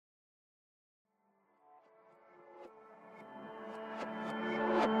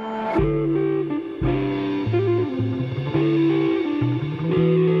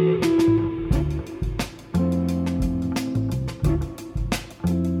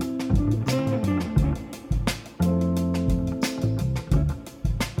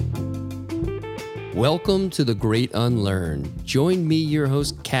Welcome to The Great Unlearn. Join me, your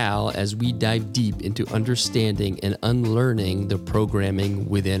host, Cal, as we dive deep into understanding and unlearning the programming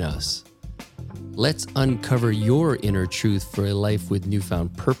within us. Let's uncover your inner truth for a life with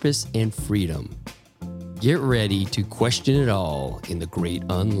newfound purpose and freedom. Get ready to question it all in The Great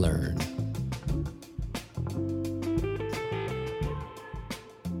Unlearn.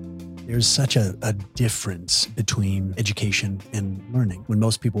 There's such a difference between education and learning. When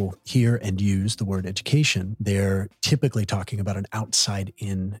most people hear and use the word education, they're typically talking about an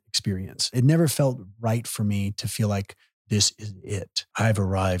outside-in experience. It never felt right for me to feel like this is it. I've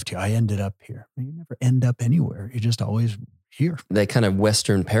arrived here. I ended up here. You never end up anywhere. You're just always here. That kind of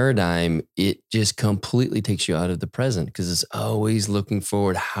Western paradigm, it just completely takes you out of the present because it's always looking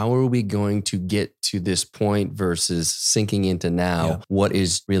forward. How are we going to get to this point versus sinking into now? Yeah. What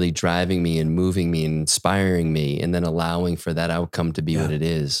is really driving me and moving me and inspiring me, and then allowing for that outcome to be what it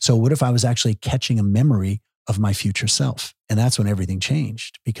is. So what if I was actually catching a memory of my future self? And that's when everything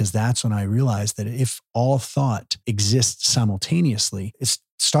changed, because that's when I realized that if all thought exists simultaneously, it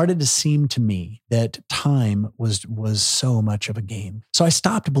started to seem to me that time was so much of a game. So I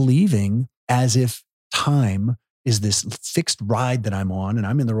stopped believing as if time is this fixed ride that I'm on and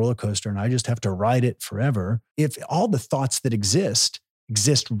I'm in the roller coaster and I just have to ride it forever. If all the thoughts that exist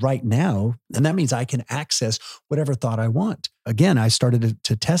right now, then that means I can access whatever thought I want. Again, I started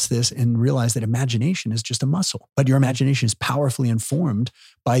to test this and realize that imagination is just a muscle, but your imagination is powerfully informed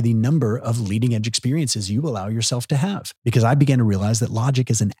by the number of leading edge experiences you allow yourself to have. Because I began to realize that logic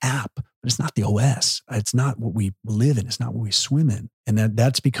is an app, but it's not the OS. It's not what we live in. It's not what we swim in. And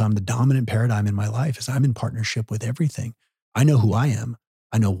that's become the dominant paradigm in my life is I'm in partnership with everything. I know who I am.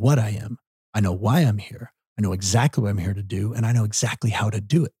 I know what I am. I know why I'm here. I know exactly what I'm here to do, and I know exactly how to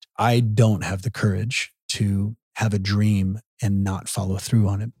do it. I don't have the courage to have a dream and not follow through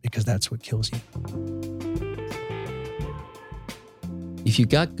on it, because that's what kills you. If you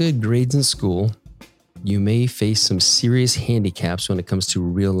got good grades in school, you may face some serious handicaps when it comes to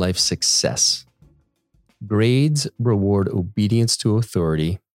real life success. Grades reward obedience to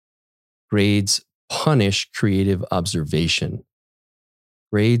authority. Grades punish creative observation.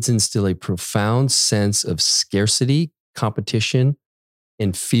 Grades instill a profound sense of scarcity, competition,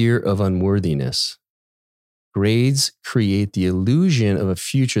 and fear of unworthiness. Grades create the illusion of a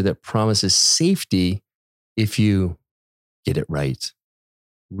future that promises safety if you get it right.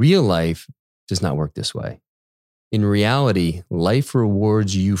 Real life does not work this way. In reality, life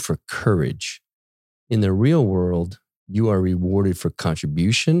rewards you for courage. In the real world, you are rewarded for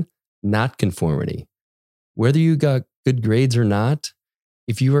contribution, not conformity. Whether you got good grades or not,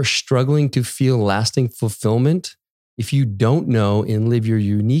 if you are struggling to feel lasting fulfillment, if you don't know and live your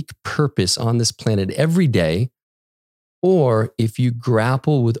unique purpose on this planet every day, or if you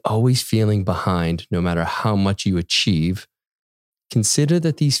grapple with always feeling behind no matter how much you achieve, consider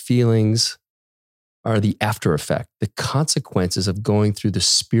that these feelings are the after effect, the consequences of going through the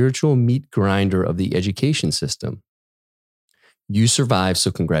spiritual meat grinder of the education system. You survived,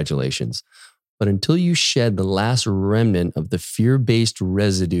 so congratulations. But until you shed the last remnant of the fear-based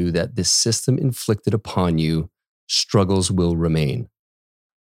residue that this system inflicted upon you, struggles will remain.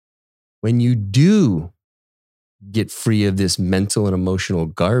 When you do get free of this mental and emotional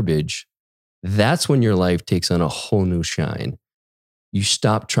garbage, that's when your life takes on a whole new shine. You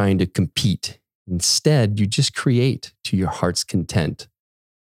stop trying to compete. Instead, you just create to your heart's content.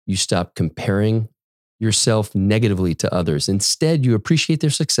 You stop comparing yourself negatively to others. Instead, you appreciate their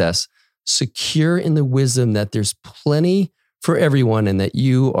success, secure in the wisdom that there's plenty for everyone and that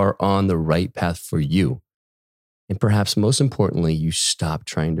you are on the right path for you. And perhaps most importantly, you stop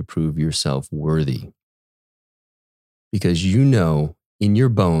trying to prove yourself worthy. Because you know in your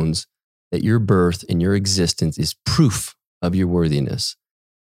bones that your birth and your existence is proof of your worthiness.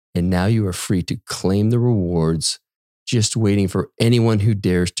 And now you are free to claim the rewards, just waiting for anyone who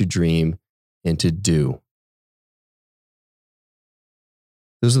dares to dream and to do.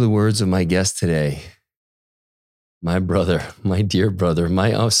 Those are the words of my guest today. My brother, my dear brother,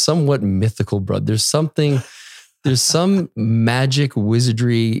 my somewhat mythical brother. There's some magic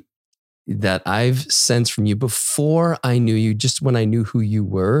wizardry that I've sensed from you before I knew you, just when I knew who you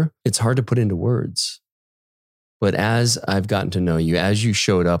were. It's hard to put into words. But as I've gotten to know you, as you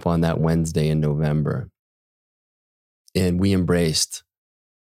showed up on that Wednesday in November, and we embraced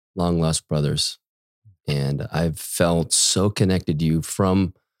Long Lost Brothers, and I've felt so connected to you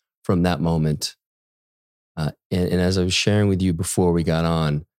from that moment. And as I was sharing with you before we got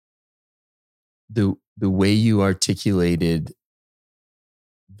on, the way you articulated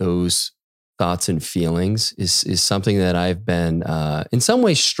those thoughts and feelings is something that I've been, in some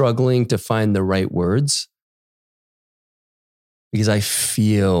ways, struggling to find the right words, because I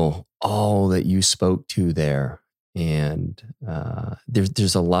feel all that you spoke to there. And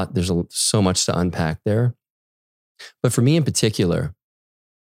there's a lot, so much to unpack there. But for me in particular,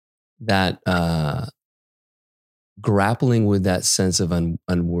 that grappling with that sense of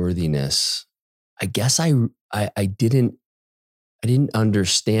unworthiness, I guess I didn't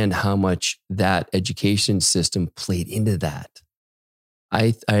understand how much that education system played into that.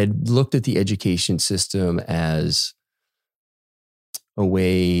 I had looked at the education system as a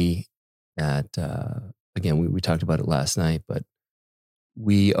way that, again, we talked about it last night, but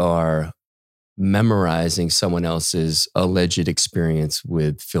we are memorizing someone else's alleged experience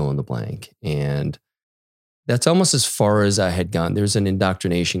with fill in the blank. And that's almost as far as I had gone. There's an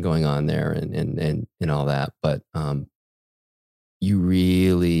indoctrination going on there and all that. But you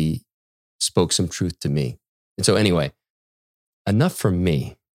really spoke some truth to me. And so anyway, enough from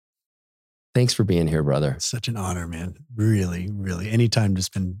me. Thanks for being here, brother. Such an honor, man. Really, really. Anytime to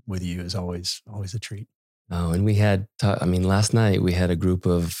spend with you is always a treat. Oh, and we had, last night we had a group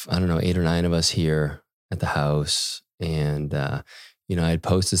of, 8 or 9 of us here at the house. And, I had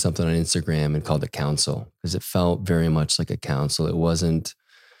posted something on Instagram and called it council, because it felt very much like a council. It wasn't,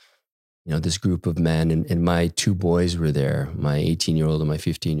 this group of men, and my 2 boys were there, my 18-year-old and my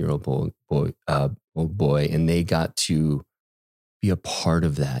 15-year-old old boy, and they got to be a part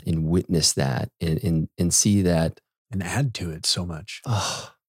of that and witness that and see that. And add to it so much.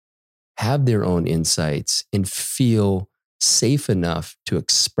 Have their own insights and feel safe enough to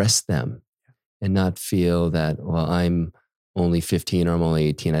express them, and not feel that, well, I'm only 15 or I'm only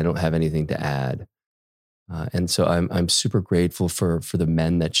 18. I don't have anything to add. And so I'm super grateful for the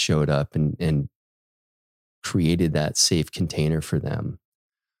men that showed up and created that safe container for them.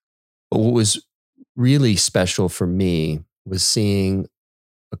 But what was really special for me was seeing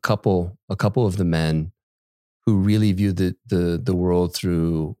a couple of the men who really viewed the world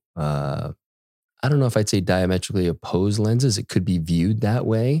through, I don't know if I'd say diametrically opposed lenses. It could be viewed that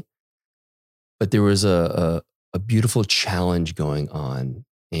way, but there was a beautiful challenge going on,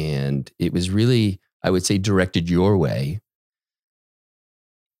 and it was really, I would say, directed your way.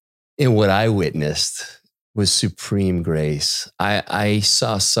 And what I witnessed was supreme grace. I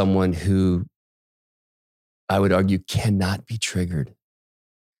saw someone who I would argue cannot be triggered,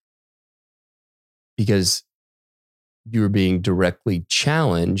 because you were being directly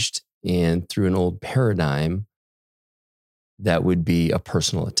challenged, and through an old paradigm that would be a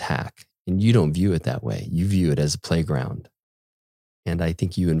personal attack. And you don't view it that way. You view it as a playground. And I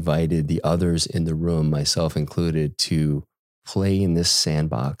think you invited the others in the room, myself included, to play in this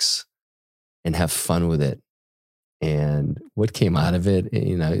sandbox and have fun with it. And what came out of it,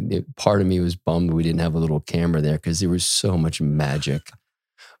 part of me was bummed we didn't have a little camera there, because there was so much magic.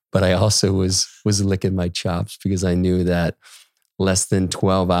 But I also was licking my chops, because I knew that less than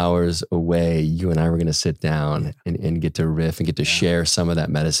 12 hours away, you and I were going to sit down and get to riff and get to share some of that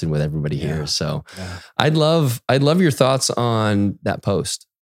medicine with everybody here. So I'd love your thoughts on that post.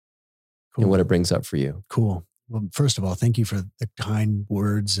 Cool. And what it brings up for you. Cool. Well, first of all, thank you for the kind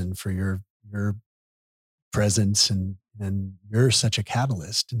words and for your presence, and you're such a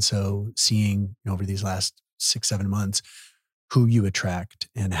catalyst. And so seeing over these last 6-7 months who you attract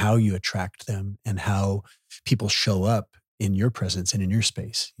and how you attract them, and how people show up in your presence and in your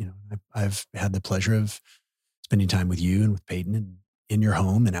space. I've had the pleasure of spending time with you and with Peyton, and in your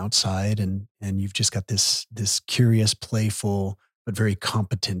home and outside, and you've just got this curious, playful, but very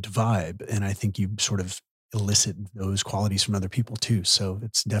competent vibe. And I think you sort of elicit those qualities from other people too. So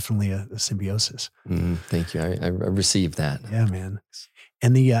it's definitely a symbiosis. Thank you. I received that. Yeah, man.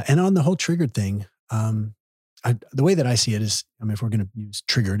 And and on the whole triggered thing, the way that I see it is, if we're going to use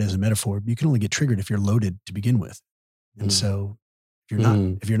triggered as a metaphor, you can only get triggered if you're loaded to begin with. And so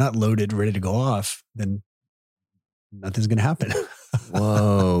if you're not loaded, ready to go off, then nothing's going to happen.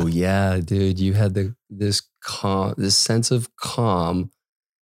 Whoa. Yeah, dude. You had this sense of calm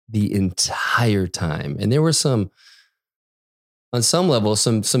the entire time. And there were on some level,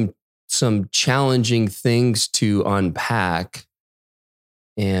 some challenging things to unpack.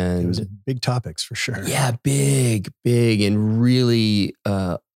 And it was big topics for sure. Yeah, big, and really,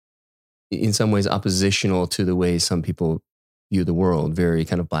 in some ways oppositional to the way some people view the world, very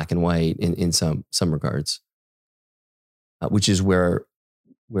kind of black and white in some regards, which is where,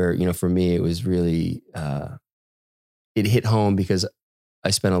 for me, it was really, it hit home, because I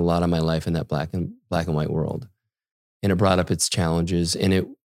spent a lot of my life in that black and white world, and it brought up its challenges, and it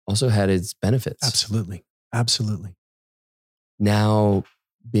also had its benefits. Absolutely. Absolutely. Now,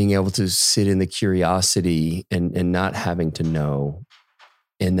 being able to sit in the curiosity and not having to know,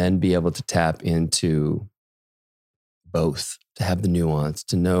 and then be able to tap into both, to have the nuance,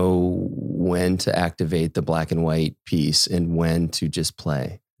 to know when to activate the black and white piece and when to just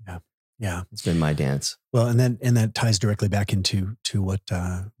play. Yeah. Yeah. It's been my dance. Well, and that ties directly back into what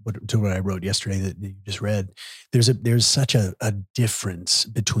I wrote yesterday that you just read. There's such a difference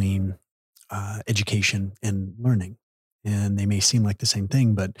between education and learning, and they may seem like the same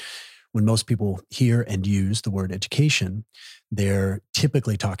thing, but when most people hear and use the word education, they're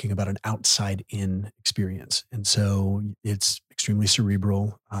typically talking about an outside-in experience. And so it's extremely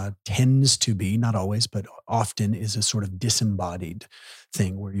cerebral, tends to be, not always, but often is a sort of disembodied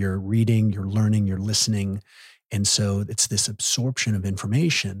thing where you're reading, you're learning, you're listening. And so it's this absorption of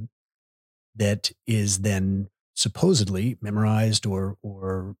information that is then supposedly memorized or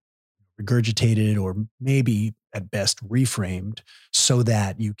regurgitated, or maybe at best reframed so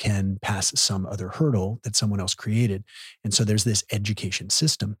that you can pass some other hurdle that someone else created. And so there's this education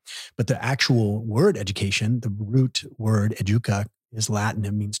system. But the actual word education, the root word educa, is Latin.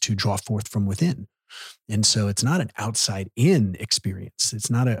 It means to draw forth from within. And so it's not an outside in experience.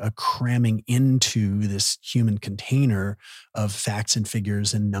 It's not a cramming into this human container of facts and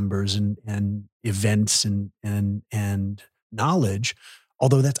figures and numbers and events and knowledge,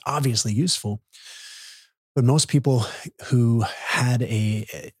 although that's obviously useful. But most people who had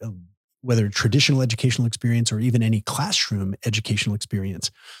whether a traditional educational experience or even any classroom educational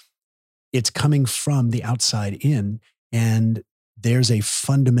experience, it's coming from the outside in. And there's a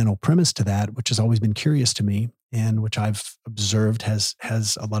fundamental premise to that, which has always been curious to me and which I've observed has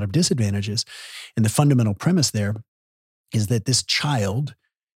a lot of disadvantages. And the fundamental premise there is that this child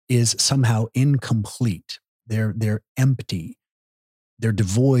is somehow incomplete. They're empty. They're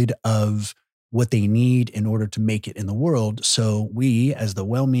devoid of what they need in order to make it in the world. So we, as the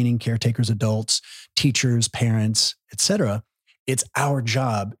well-meaning caretakers, adults, teachers, parents, etc., it's our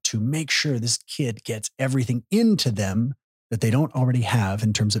job to make sure this kid gets everything into them that they don't already have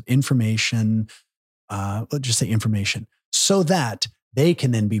in terms of information, let's just say information, so that they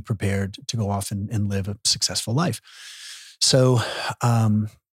can then be prepared to go off and live a successful life. So,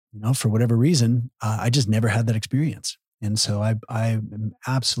 for whatever reason, I just never had that experience. And so I am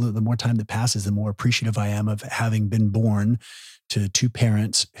absolutely, the more time that passes, the more appreciative I am of having been born to two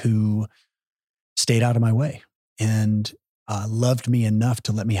parents who stayed out of my way and loved me enough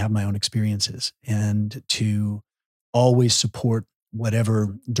to let me have my own experiences and to always support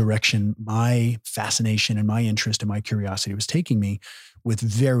whatever direction my fascination and my interest and my curiosity was taking me, with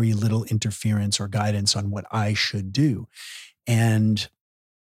very little interference or guidance on what I should do. And,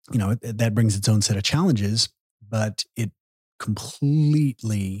 that brings its own set of challenges, but it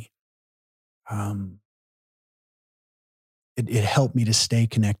completely, it helped me to stay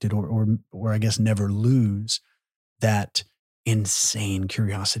connected or I guess never lose that insane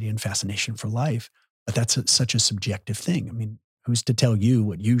curiosity and fascination for life. But that's such a subjective thing. I mean, who's to tell you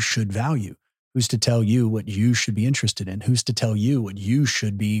what you should value? Who's to tell you what you should be interested in? Who's to tell you what you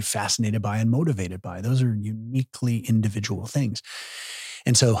should be fascinated by and motivated by? Those are uniquely individual things.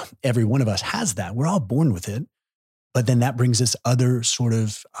 And so every one of us has that. We're all born with it. But then that brings this other sort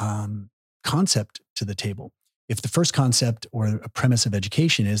of concept to the table. If the first concept or a premise of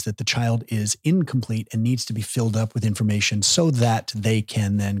education is that the child is incomplete and needs to be filled up with information so that they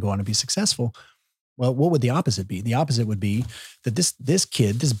can then go on and be successful, well, what would the opposite be? The opposite would be that this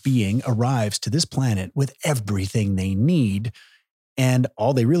kid, this being, arrives to this planet with everything they need, and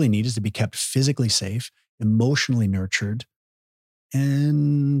all they really need is to be kept physically safe, emotionally nurtured,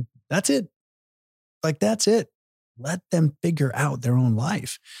 and that's it. Like, that's it. Let them figure out their own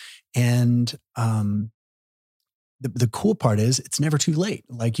life. And the cool part is it's never too late.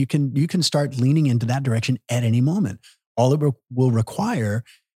 Like, you can start leaning into that direction at any moment. All it will require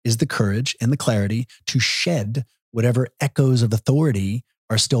is the courage and the clarity to shed whatever echoes of authority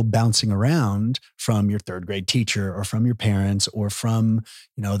are still bouncing around from your third grade teacher or from your parents or from,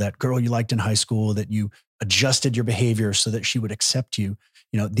 that girl you liked in high school that you adjusted your behavior so that she would accept you.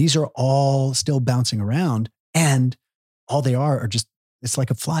 These are all still bouncing around, and all they are just, it's like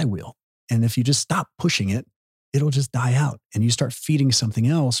a flywheel. And if you just stop pushing it, it'll just die out, and you start feeding something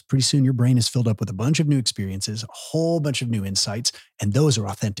else. Pretty soon your brain is filled up with a bunch of new experiences, a whole bunch of new insights, and those are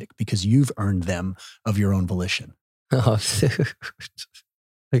authentic because you've earned them of your own volition. Oh,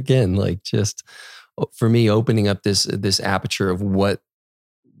 again, like, just for me, opening up this aperture of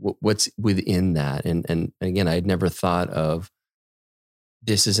what's within that. And again, I'd never thought of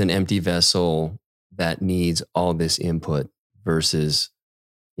this as an empty vessel that needs all this input versus,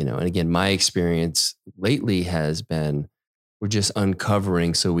 and again, my experience lately has been we're just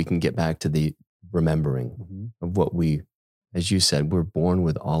uncovering so we can get back to the remembering of what we, as you said, we're born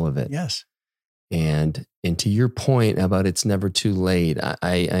with all of it. Yes. And to your point about it's never too late,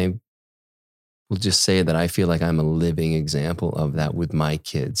 I will just say that I feel like I'm a living example of that with my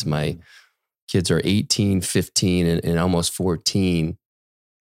kids. My kids are 18, 15, and almost 14.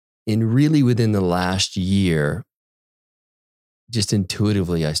 And really within the last year, just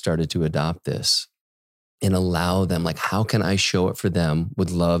intuitively, I started to adopt this and allow them, like, how can I show it for them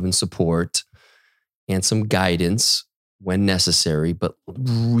with love and support and some guidance when necessary, but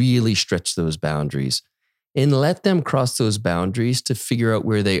really stretch those boundaries and let them cross those boundaries to figure out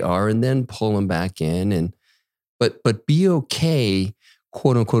where they are and then pull them back in. And, but be okay,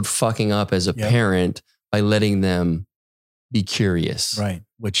 quote unquote, fucking up as a parent by letting them be curious. Right.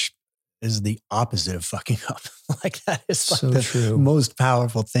 Which is the opposite of fucking up. Like that is like so the true. most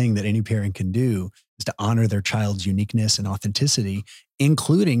powerful thing that any parent can do is to honor their child's uniqueness and authenticity,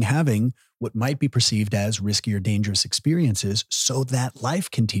 including having what might be perceived as risky or dangerous experiences so that life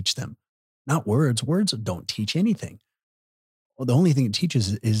can teach them. Not words. Words don't teach anything. Well, the only thing it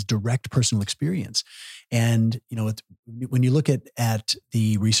teaches is direct personal experience. And, you know, when you look at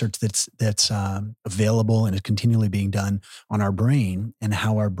the research that's available and is continually being done on our brain and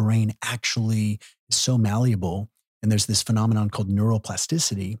how our brain actually is so malleable, and there's this phenomenon called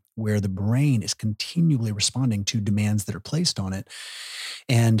neuroplasticity where the brain is continually responding to demands that are placed on it.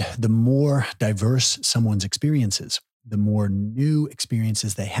 And the more diverse someone's experiences, the more new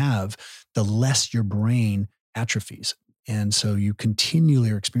experiences they have, the less your brain atrophies. And so you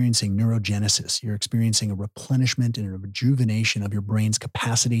continually are experiencing neurogenesis. You're experiencing a replenishment and a rejuvenation of your brain's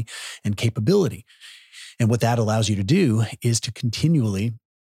capacity and capability. And what that allows you to do is to continually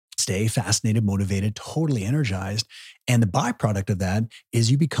stay fascinated, motivated, totally energized. And the byproduct of that is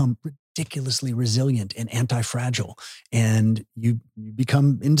you become ridiculously resilient and anti-fragile. And you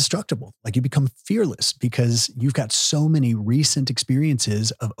become indestructible. Like you become fearless because you've got so many recent experiences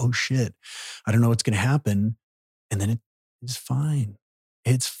of, oh shit, I don't know what's going to happen. And then it is fine.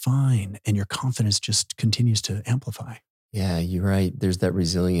 It's fine. And your confidence just continues to amplify. Yeah, you're right. There's that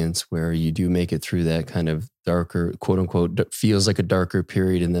resilience where you do make it through that kind of darker, quote unquote, feels like a darker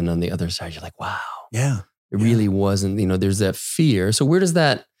period. And then on the other side, you're like, wow. Yeah. It really wasn't, you know, there's that fear. So where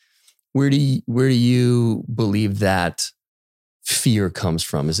do you believe that fear comes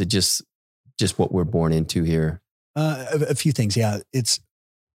from? Is it just what we're born into here? A few things. Yeah.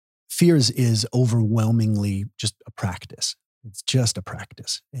 Fear is overwhelmingly just a practice. It's just a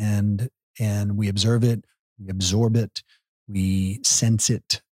practice. And we observe it, we absorb it, we sense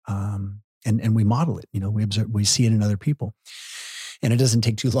it, and we model it. You know, we see it in other people. And it doesn't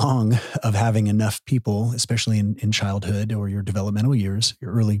take too long of having enough people, especially in childhood or your developmental years,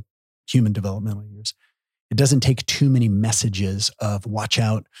 your early human developmental years. It doesn't take too many messages of watch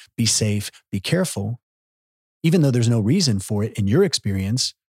out, be safe, be careful, even though there's no reason for it in your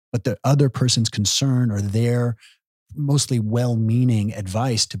experience. But the other person's concern or their mostly well-meaning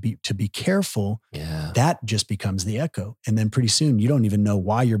advice to be careful, that just becomes the echo. And then pretty soon you don't even know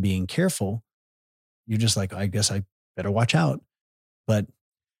why you're being careful. You're just like, I guess I better watch out. But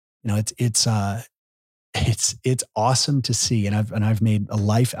you know, it's awesome to see, and I've made a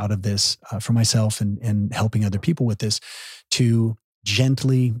life out of this for myself and helping other people with this, to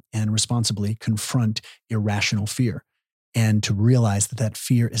gently and responsibly confront irrational fear. And to realize that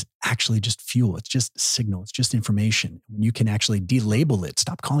fear is actually just fuel. It's just a signal. It's just information. When you can actually delabel it,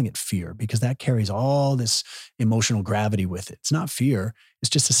 stop calling it fear, because that carries all this emotional gravity with it. It's not fear. It's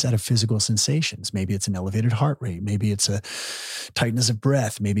just a set of physical sensations. Maybe it's an elevated heart rate. Maybe it's a tightness of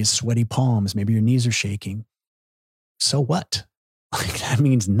breath. Maybe it's sweaty palms. Maybe your knees are shaking. So what? Like that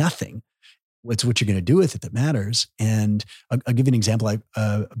means nothing. What's what you're going to do with it that matters. And I'll give you an example.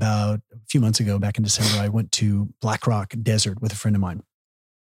 About a few months ago, back in December, I went to Black Rock Desert with a friend of mine.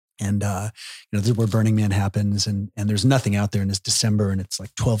 And, this is where Burning Man happens. And there's nothing out there, and it's December and it's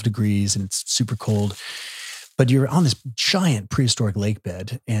like 12 degrees and it's super cold. But you're on this giant prehistoric lake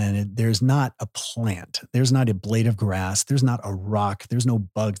bed, and there's not a plant. There's not a blade of grass. There's not a rock. There's no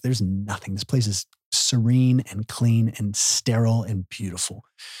bugs. There's nothing. This place is serene and clean and sterile and beautiful.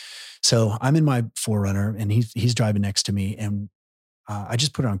 So I'm in my 4Runner and he's driving next to me, and I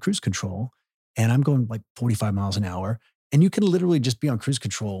just put it on cruise control, and I'm going like 45 miles an hour, and you can literally just be on cruise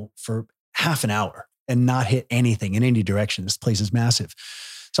control for half an hour and not hit anything in any direction. This place is massive.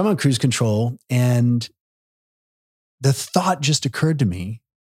 So I'm on cruise control, and the thought just occurred to me,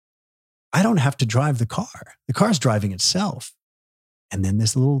 I don't have to drive the car. The car's driving itself. And then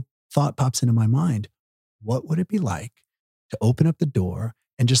this little thought pops into my mind. What would it be like to open up the door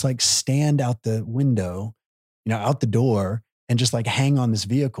and just like stand out the window, out the door, and just like hang on this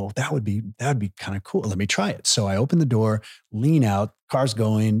vehicle, that would be kind of cool. Let me try it. So I open the door, lean out, car's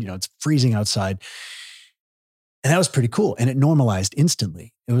going, it's freezing outside. And that was pretty cool. And it normalized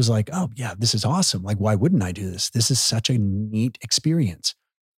instantly. It was like, oh yeah, this is awesome. Like, why wouldn't I do this? This is such a neat experience.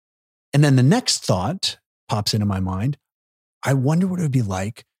 And then the next thought pops into my mind. I wonder what it would be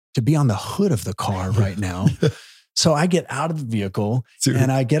like to be on the hood of the car right now. So I get out of the vehicle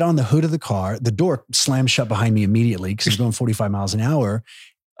and I get on the hood of the car. The door slams shut behind me immediately because it's going 45 miles an hour.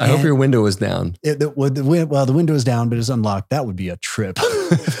 I hope your window was down. The window is down, but it's unlocked. That would be a trip.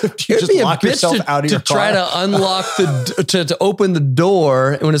 You just lock yourself out of your car. To try to unlock to open the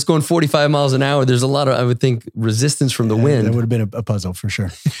door when it's going 45 miles an hour. There's a lot of, I would think, resistance from the wind. That would have been a puzzle for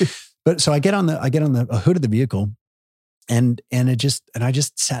sure. But so I get on the hood of the vehicle, and I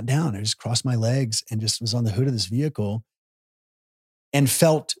just sat down. I just crossed my legs and just was on the hood of this vehicle, and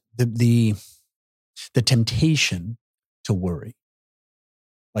felt the temptation to worry.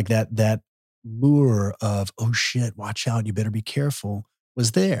 Like that lure of, oh shit, watch out, you better be careful,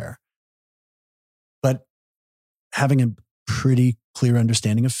 was there. But having a pretty clear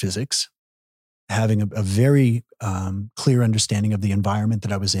understanding of physics, having a very clear understanding of the environment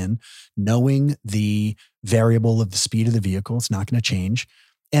that I was in, knowing the variable of the speed of the vehicle, it's not going to change,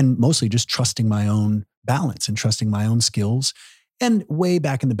 and mostly just trusting my own balance and trusting my own skills. And way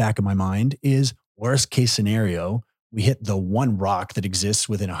back in the back of my mind is worst case scenario, we hit the one rock that exists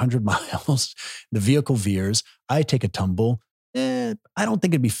within 100 miles. The vehicle veers. I take a tumble. I don't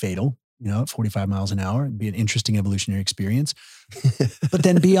think it'd be fatal, at 45 miles an hour. It'd be an interesting evolutionary experience. But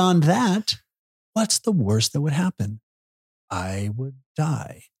then beyond that, what's the worst that would happen? I would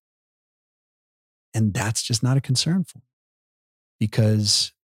die. And that's just not a concern for me,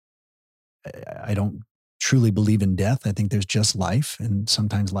 because I don't truly believe in death. I think there's just life, and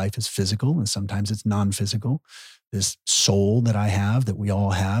sometimes life is physical and sometimes it's non-physical. This soul that I have, that we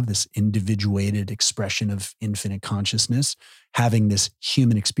all have, this individuated expression of infinite consciousness, having this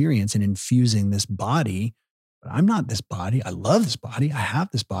human experience and infusing this body. But I'm not this body. I love this body. I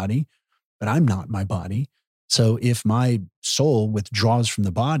have this body, but I'm not my body. So if my soul withdraws from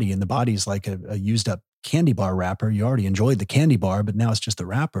the body, and the body is like a used up candy bar wrapper, you already enjoyed the candy bar, but now it's just the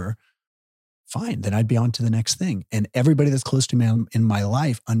wrapper. Fine, then I'd be on to the next thing. And everybody that's close to me in my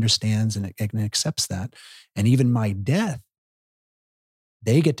life understands and accepts that. And even my death,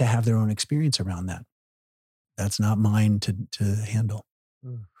 they get to have their own experience around that. That's not mine to handle.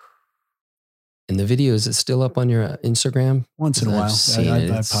 And the video, is it still up on your Instagram? Once in a while.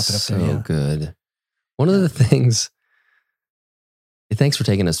 I've popped it up so there. So good. One of the things, thanks for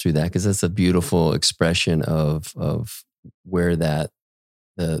taking us through that, because that's a beautiful expression of where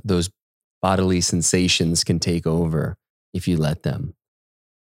those bodily sensations can take over if you let them.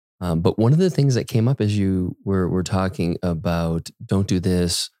 But one of the things that came up as you were talking about, don't do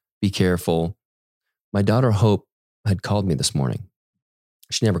this, be careful. My daughter Hope had called me this morning.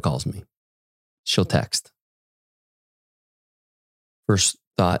 She never calls me. She'll text. First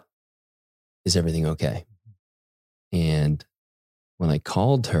thought, is everything okay? And when I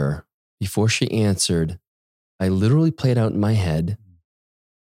called her, before she answered, I literally played out in my head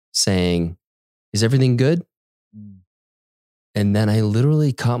saying, is everything good? And then I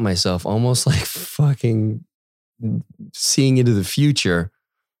literally caught myself almost like fucking seeing into the future.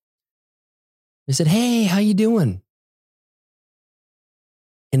 I said, hey, how you doing?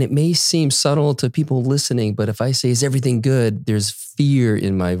 And it may seem subtle to people listening, but if I say, is everything good? There's fear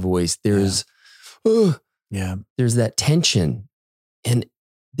in my voice. There's that tension. And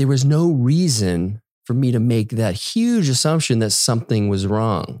there was no reason for me to make that huge assumption that something was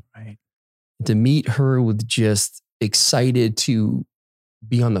wrong. Right. To meet her with just excited to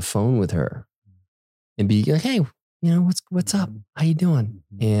be on the phone with her and be like, hey, what's up? How you doing?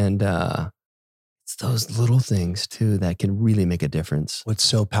 And it's those little things too that can really make a difference. What's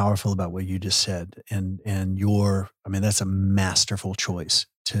so powerful about what you just said, and that's a masterful choice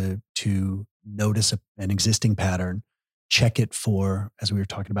to notice an existing pattern, check it for, as we were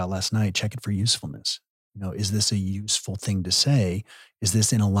talking about last night, check it for usefulness. Is this a useful thing to say? Is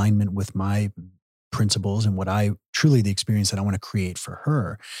this in alignment with my principles and the experience that I want to create for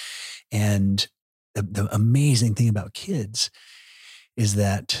her? And the amazing thing about kids is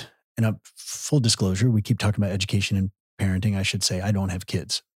that, and full disclosure, we keep talking about education and parenting. I should say I don't have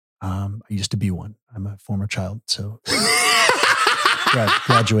kids. I used to be one. I'm a former child, so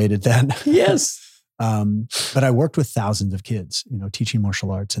graduated that. Yes. But I worked with thousands of kids, teaching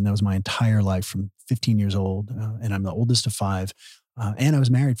martial arts. And that was my entire life from 15 years old. And I'm the oldest of 5. And I was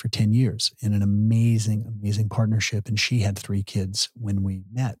married for 10 years in an amazing, amazing partnership. And she had 3 kids when we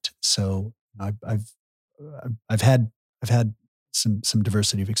met. So I've had some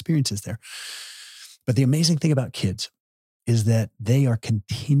diversity of experiences there. But the amazing thing about kids is that they are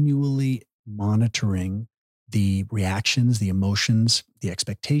continually monitoring the reactions, the emotions, the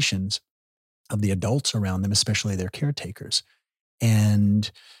expectations of the adults around them, especially their caretakers. And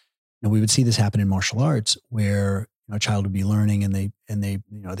we would see this happen in martial arts where a child would be learning and they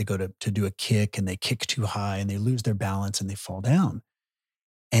go to do a kick and they kick too high and they lose their balance and they fall down.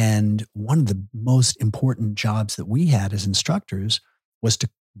 And one of the most important jobs that we had as instructors was to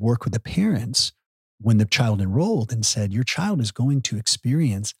work with the parents when the child enrolled and said, your child is going to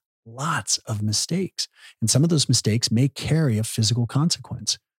experience lots of mistakes. And some of those mistakes may carry a physical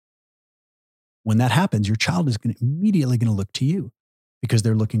consequence. When that happens, your child is immediately going to look to you because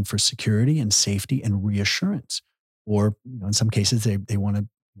they're looking for security and safety and reassurance. Or in some cases, they want to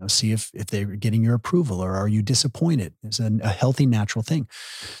see if they're getting your approval, or are you disappointed? It's a healthy, natural thing.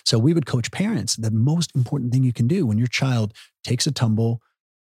 So we would coach parents. The most important thing you can do when your child takes a tumble,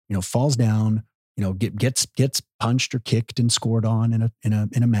 falls down, gets punched or kicked and scored on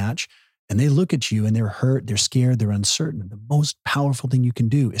in a match, and they look at you and they're hurt, they're scared, they're uncertain. The most powerful thing you can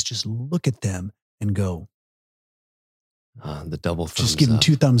do is just look at them and go. The double thumbs just give them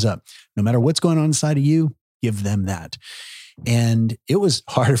 2 thumbs up. No matter what's going on inside of you, give them that. And it was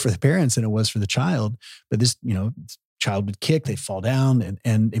harder for the parents than it was for the child. But this, child would kick, they'd fall down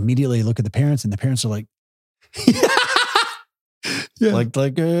and immediately look at the parents, and the parents are like,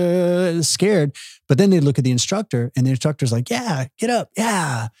 scared. But then they look at the instructor and the instructor's like, yeah, get up.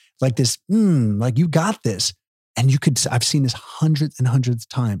 Yeah. Like this, like you got this. And I've seen this hundreds and hundreds of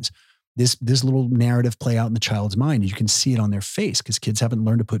times. This little narrative play out in the child's mind. You can see it on their face because kids haven't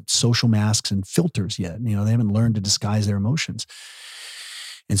learned to put social masks and filters yet. They haven't learned to disguise their emotions.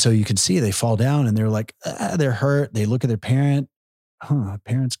 And so you can see they fall down and they're like, they're hurt. They look at their parent.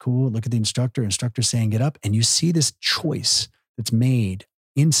 Parent's cool. Look at the instructor saying get up. And you see this choice that's made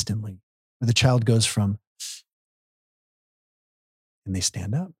instantly where the child goes from, and they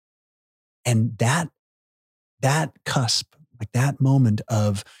stand up. And that cusp, like that moment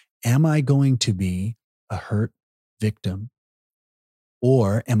of, am I going to be a hurt victim,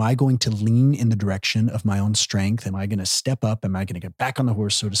 or am I going to lean in the direction of my own strength? Am I going to step up? Am I going to get back on the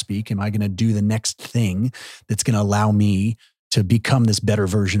horse, so to speak? Am I going to do the next thing that's going to allow me to become this better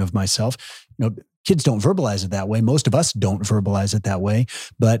version of myself? Kids don't verbalize it that way. Most of us don't verbalize it that way,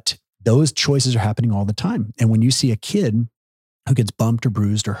 but those choices are happening all the time. And when you see a kid who gets bumped or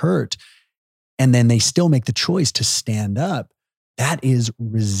bruised or hurt, and then they still make the choice to stand up, that is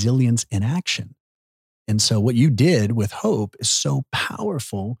resilience in action. And so what you did with Hope is so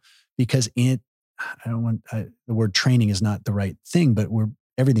powerful because the word training is not the right thing, but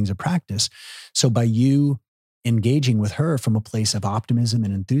everything's a practice. So by you engaging with her from a place of optimism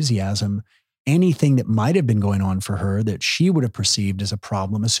and enthusiasm, anything that might have been going on for her that she would have perceived as a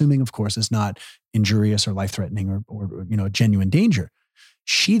problem, assuming of course it's not injurious or life-threatening or a genuine danger,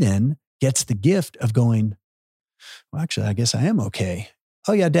 she then gets the gift of going, well, actually, I guess I am okay.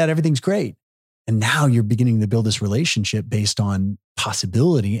 Oh yeah, Dad, everything's great. And now you're beginning to build this relationship based on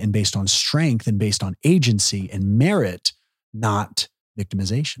possibility and based on strength and based on agency and merit, not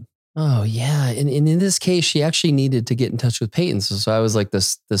victimization. Oh yeah. And in this case, she actually needed to get in touch with Peyton. So I was like the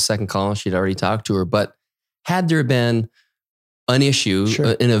second call, she'd already talked to her. But had there been an issue,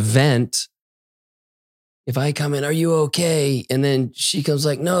 Sure. An event, if I come in, are you okay? And then she comes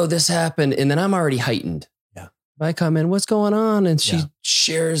like, no, this happened. And then I'm already heightened. Yeah. If I come in, what's going on? And she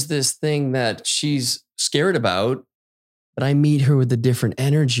shares this thing that she's scared about, but I meet her with a different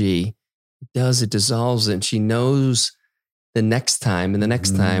energy. It dissolves it. And she knows the next time and the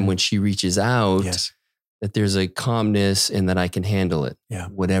next time when she reaches out, that there's a calmness and that I can handle it,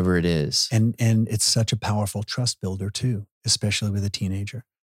 whatever it is. And it's such a powerful trust builder too, especially with a teenager,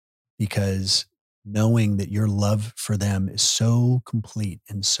 because knowing that your love for them is so complete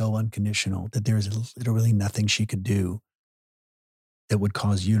and so unconditional that there is literally nothing she could do that would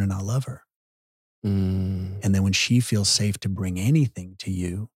cause you to not love her. And then when she feels safe to bring anything to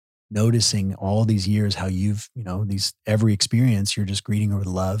you, noticing all these years how you've, every experience, you're just greeting her with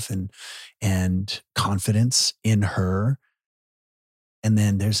love and confidence in her. And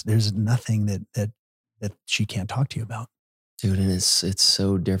then there's nothing that she can't talk to you about. Dude, and it's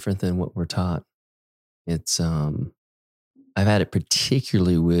so different than what we're taught. It's I've had it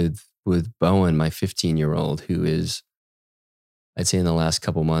particularly with Bowen, my 15-year-old, who is, I'd say in the last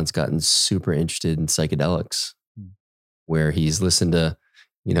couple months, gotten super interested in psychedelics, where he's listened to,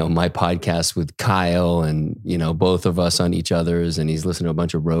 my podcast with Kyle and, both of us on each other's, and he's listened to a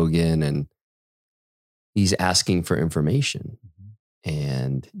bunch of Rogan, and he's asking for information.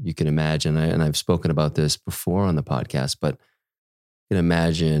 And you can imagine, and I've spoken about this before on the podcast, but can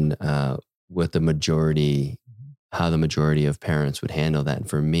imagine what how the majority of parents would handle that. And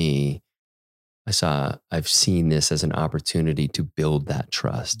for me, I've seen this as an opportunity to build that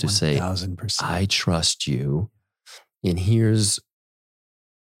trust, to say, 1000%. I trust you. And here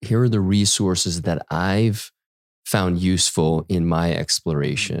are the resources that I've found useful in my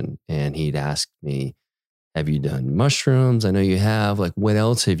exploration. And he'd ask me, have you done mushrooms? I know you have. Like, what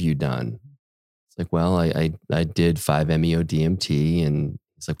else have you done? It's like, well, I did 5-MeO DMT. And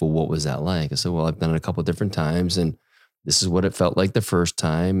it's like, well, what was that like? I said, well, I've done it a couple of different times. And this is what it felt like the first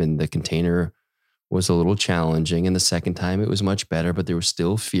time. And the container was a little challenging. And the second time it was much better, but there was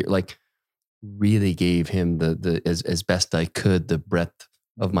still fear. Like, really gave him as best I could, the breadth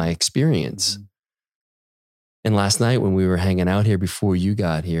of my experience. Mm-hmm. And last night when we were hanging out here before you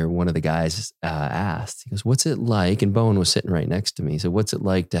got here, one of the guys asked, he goes, what's it like? And Bowen was sitting right next to me. He said, what's it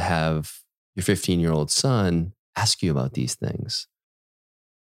like to have your 15-year-old son ask you about these things?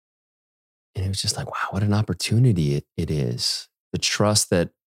 And it was just like, wow, what an opportunity it is. The trust that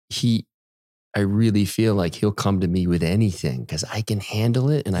I really feel like he'll come to me with anything because I can handle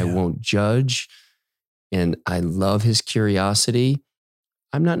it and I won't judge. And I love his curiosity.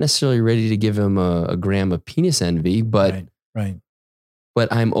 I'm not necessarily ready to give him a gram of penis envy, but right.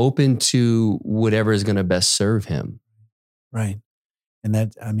 But I'm open to whatever is going to best serve him. Right. And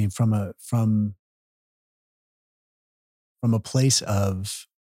that, I mean, from a place of,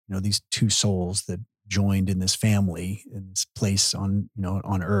 these two souls that joined in this family, in this place on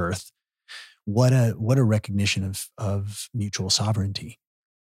earth, what a recognition of mutual sovereignty,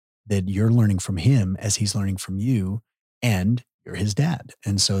 that you're learning from him as he's learning from you, and you're his dad.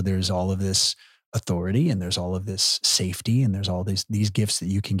 And so there's all of this authority, and there's all of this safety, and there's all these gifts that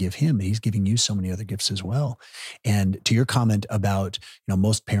you can give him. He's giving you so many other gifts as well. And to your comment about,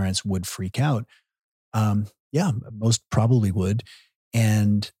 most parents would freak out. Yeah, most probably would.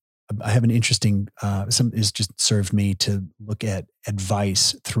 And I have an interesting, it's just served me to look at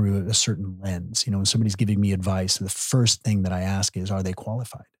advice through a certain lens. When somebody's giving me advice, the first thing that I ask is, are they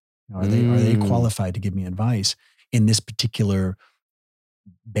qualified? Are they qualified to give me advice in this particular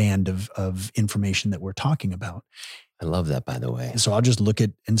band of information that we're talking about? I love that, by the way. So I'll just look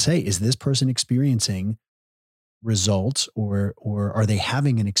at and say, is this person experiencing results, or are they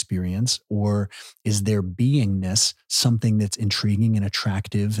having an experience, or is their beingness something that's intriguing and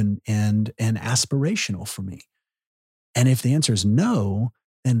attractive and aspirational for me? And if the answer is no,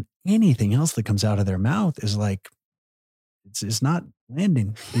 then anything else that comes out of their mouth is like, it's not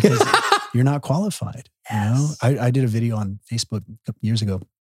landing, because you're not qualified. Yes. I did a video on Facebook a couple years ago,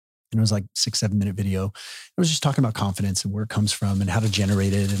 and it was like 6-7 minute video. I was just talking about confidence and where it comes from and how to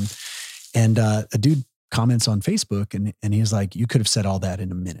generate it. And a dude comments on Facebook, and he's like, you could have said all that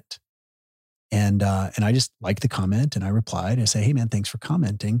in a minute. And I just liked the comment, and I replied. I say, hey man, thanks for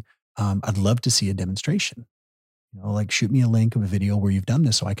commenting. I'd love to see a demonstration. Like, shoot me a link of a video where you've done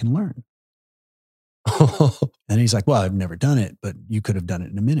this so I can learn. And he's like, well, I've never done it, but you could have done it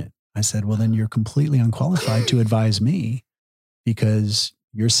in a minute. I said, well, then you're completely unqualified to advise me, because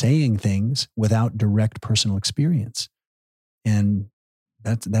you're saying things without direct personal experience. And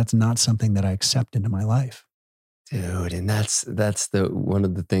that's not something that I accept into my life. Dude, and that's one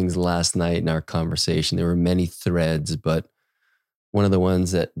of the things last night in our conversation. There were many threads, but one of the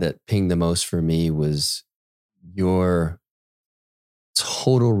ones that pinged the most for me was your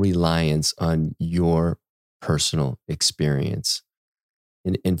total reliance on your personal experience.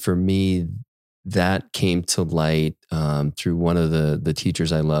 And for me, that came to light through one of the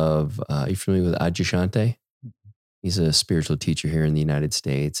teachers I love. Are you familiar with Adyashanti? He's a spiritual teacher here in the United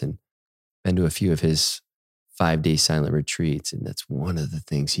States, and been to a few of his 5-day silent retreats. And that's one of the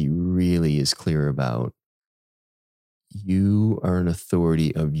things he really is clear about. You are an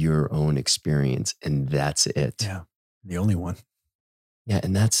authority of your own experience, and that's it. Yeah, the only one. Yeah,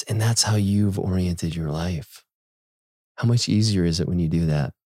 and that's how you've oriented your life. How much easier is it when you do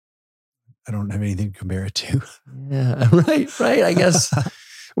that? I don't have anything to compare it to. Yeah, right. I guess.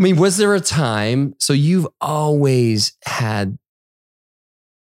 I mean, was there a time, so you've always had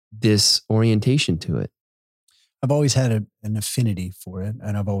this orientation to it? I've always had an affinity for it.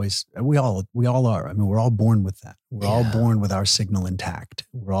 And we all are. I mean, we're all born with that. We're all born with our signal intact.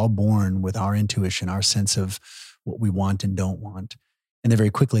 We're all born with our intuition, our sense of what we want and don't want. And then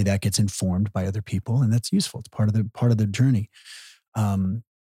very quickly that gets informed by other people, and that's useful. It's part of the journey. And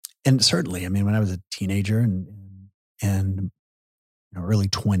certainly, I mean, when I was a teenager and early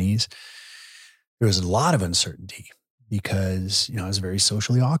 20s, there was a lot of uncertainty, because I was very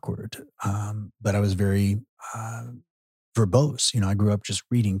socially awkward, but I was very verbose. I grew up just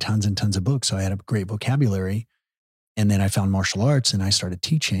reading tons and tons of books, so I had a great vocabulary. And then I found martial arts and I started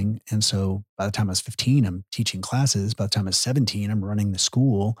teaching. And so by the time I was 15, I'm teaching classes. By the time I was 17, I'm running the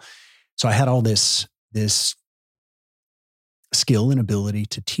school. So I had all this skill and ability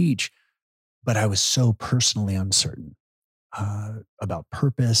to teach, but I was so personally uncertain about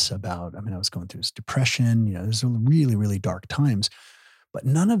purpose, I was going through this depression, there's really, really dark times, but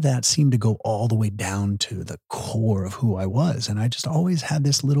none of that seemed to go all the way down to the core of who I was. And I just always had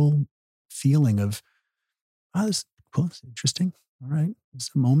this little feeling of, oh, this is cool, it's interesting. All right, it's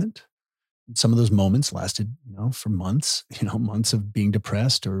a moment. Some of those moments lasted, for months, months of being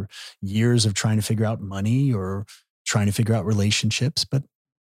depressed or years of trying to figure out money or trying to figure out relationships. But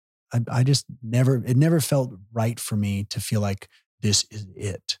I just it never felt right for me to feel like this is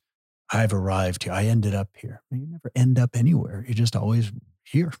it. I've arrived here. I ended up here. You never end up anywhere. You're just always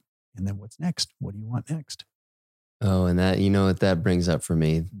here. And then what's next? What do you want next? Oh, and that, what that brings up for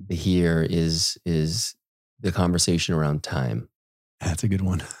me, the here is the conversation around time. That's a good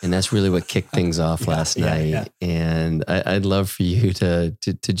one. And that's really what kicked things off last night. Yeah. And I'd love for you to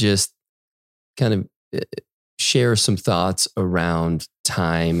just kind of share some thoughts around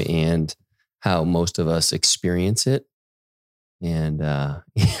time and how most of us experience it. And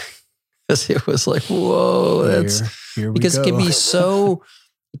it was like, whoa, here we because go. it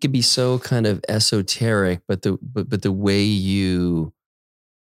could be so kind of esoteric, but the way you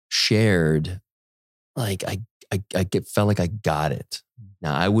shared, like felt like I got it.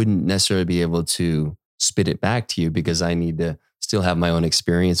 Now I wouldn't necessarily be able to spit it back to you because I need to still have my own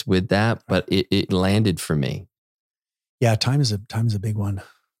experience with that, but it landed for me. Yeah, time is a big one.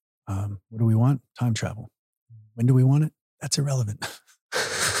 What do we want? Time travel. When do we want it? That's irrelevant.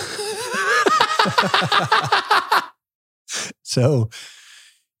 So,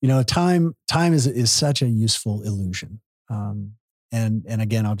 time is such a useful illusion. And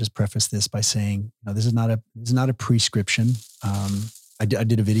again, I'll just preface this by saying, this is not a prescription. I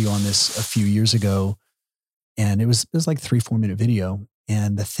did a video on this a few years ago, and it was like 3-4 minute video,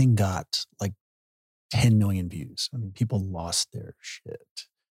 and the thing got like 10 million views. I mean, people lost their shit.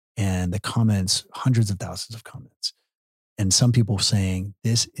 And the comments, hundreds of thousands of comments. And some people saying,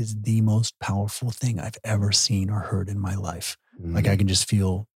 this is the most powerful thing I've ever seen or heard in my life. Like I can just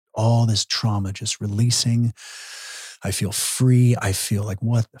feel all this trauma just releasing. I feel free. I feel like,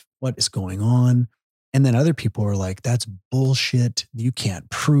 what is going on? And then other people are like, that's bullshit. You can't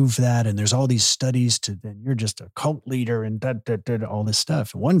prove that. And there's all these studies and you're just a cult leader and all this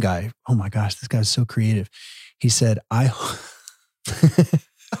stuff. And one guy, oh my gosh, this guy's so creative. He said,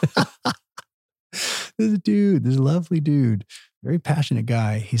 this lovely dude, very passionate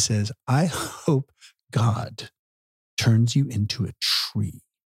guy. He says, I hope God turns you into a tree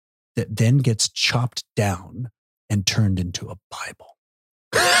that then gets chopped down and turned into a Bible.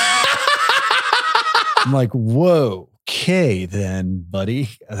 I'm like, whoa, okay then, buddy.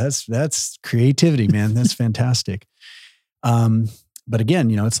 That's creativity, man. That's fantastic. But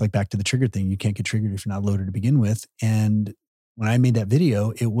again, it's like back to the trigger thing. You can't get triggered if you're not loaded to begin with. And when I made that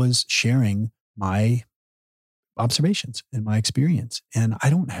video, it was sharing my observations and my experience. And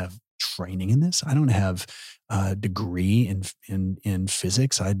I don't have training in this. I don't have a degree in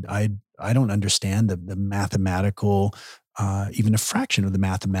physics. I don't understand the mathematical, even a fraction of the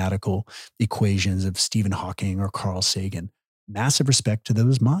mathematical equations of Stephen Hawking or Carl Sagan. Massive respect to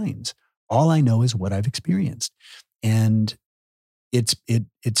those minds. All I know is what I've experienced. And it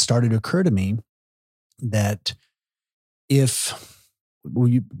started to occur to me that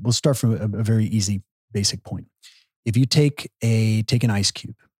we'll start from a very easy basic point. If you take an ice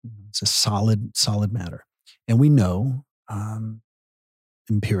cube, it's a solid matter. And we know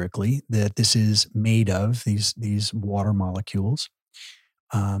empirically that this is made of these water molecules.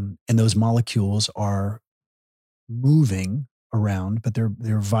 And those molecules are moving around, but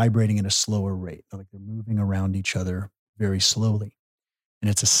they're vibrating at a slower rate. Like they're moving around each other very slowly. And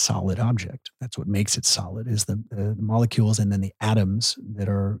it's a solid object. That's what makes it solid, is the molecules, and then the atoms that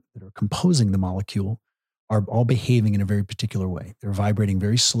are composing the molecule are all behaving in a very particular way. They're vibrating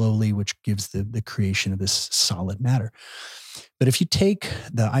very slowly, which gives the creation of this solid matter. But if you take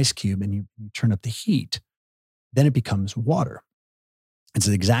the ice cube and you turn up the heat, then it becomes water. It's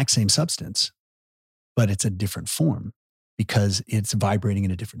the exact same substance, but it's a different form because it's vibrating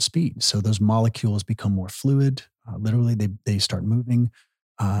at a different speed. So those molecules become more fluid. Literally, they start moving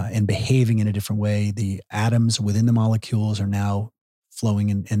and behaving in a different way. The atoms within the molecules are now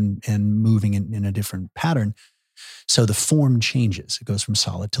flowing and moving in a different pattern. So the form changes. It goes from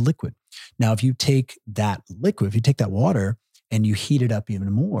solid to liquid. Now, if you take that liquid, if you take that water and you heat it up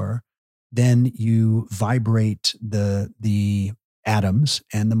even more, then you vibrate the atoms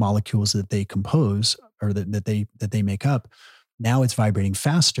and the molecules that they compose or that they make up, now it's vibrating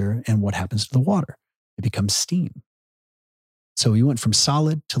faster. And what happens to the water? It becomes steam. So you went from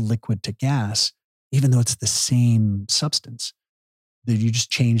solid to liquid to gas, even though it's the same substance. You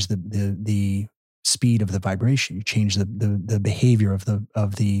just change the speed of the vibration. You change the behavior of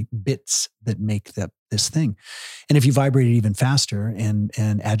the bits that make this thing. And if you vibrate it even faster and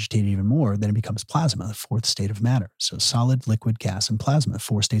agitate it even more, then it becomes plasma, the fourth state of matter. So solid, liquid, gas, and plasma,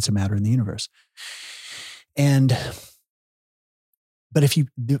 4 states of matter in the universe. But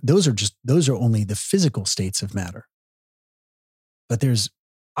those are only the physical states of matter. But there's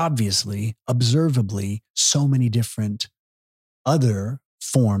obviously, observably, so many different other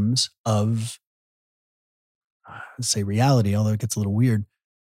forms of, let's say, reality, although it gets a little weird.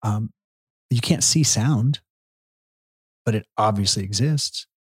 You can't see sound, but it obviously exists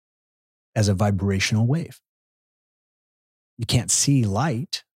as a vibrational wave. You can't see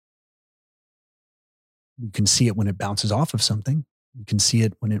light. You can see it when it bounces off of something. You can see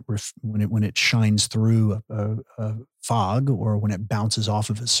it when it shines through a fog, or when it bounces off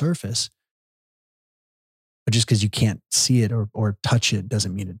of a surface. But just because you can't see it or touch it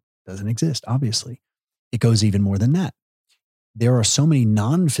doesn't mean it doesn't exist. Obviously, it goes even more than that. There are so many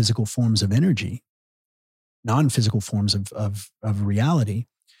non-physical forms of energy, non-physical forms of reality,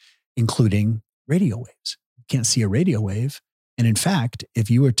 including radio waves. You can't see a radio wave. And in fact, if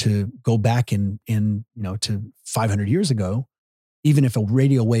you were to go back to 500 years ago, even if a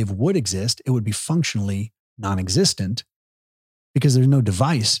radio wave would exist, it would be functionally non-existent, because there's no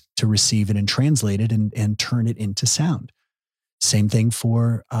device to receive it and translate it and turn it into sound. Same thing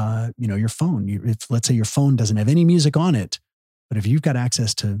for your phone. If let's say your phone doesn't have any music on it, but if you've got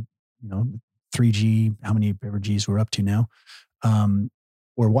access to 3G, how many ever Gs we're up to now,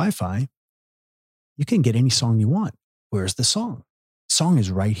 or Wi-Fi, you can get any song you want. Where's the song? Song is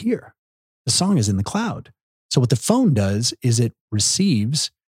right here. The song is in the cloud. So what the phone does is it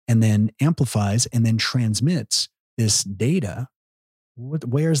receives and then amplifies and then transmits this data.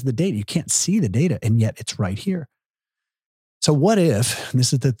 Where's the data? You can't see the data, and yet it's right here. So what if, and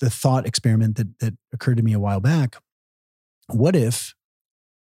this is the thought experiment that occurred to me a while back, what if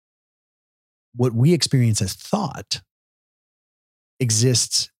what we experience as thought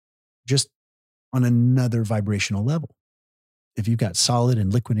exists just on another vibrational level? If you've got solid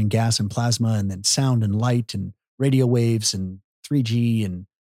and liquid and gas and plasma, and then sound and light and radio waves and 3G and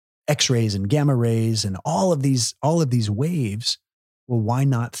X-rays and gamma rays and all of these waves, well, why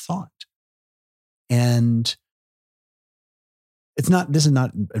not thought? And this is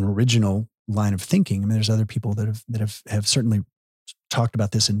not an original line of thinking. I mean, there's other people that have certainly talked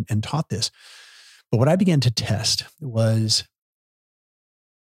about this and taught this. But what I began to test was,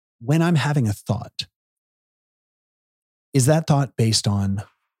 when I'm having a thought, is that thought based on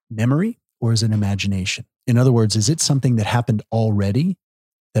memory, or is it imagination? In other words, is it something that happened already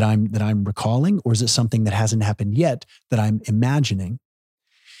that I'm recalling, or is it something that hasn't happened yet that I'm imagining?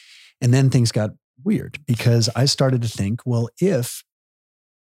 And then things got weird, because I started to think, well, if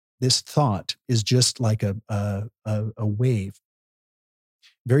this thought is just like a wave,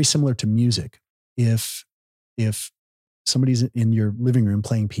 very similar to music, if somebody's in your living room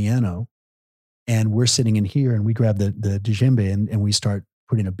playing piano, and we're sitting in here and we grab the djembe and we start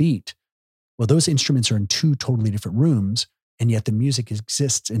putting a beat, well, those instruments are in 2 totally different rooms, and yet the music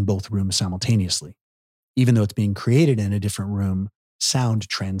exists in both rooms simultaneously. Even though it's being created in a different room, sound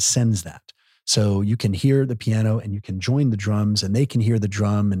transcends that. So you can hear the piano and you can join the drums, and they can hear the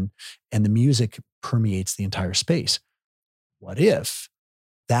drum, and the music permeates the entire space. What if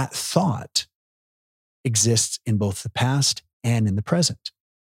that thought exists in both the past and in the present?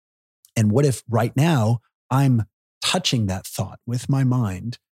 And what if right now I'm touching that thought with my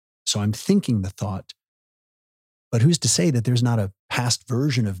mind? So I'm thinking the thought, but who's to say that there's not a past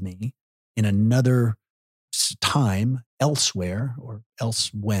version of me in another time elsewhere, or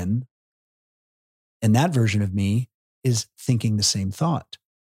else when? And that version of me is thinking the same thought.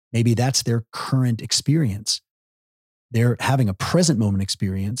 Maybe that's their current experience. They're having a present moment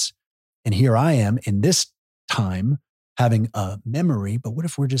experience. And here I am in this time having a memory. But what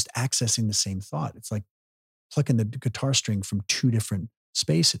if we're just accessing the same thought? It's like plucking the guitar string from 2 different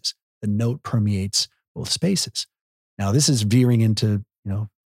spaces. The note permeates both spaces. Now, this is veering into, what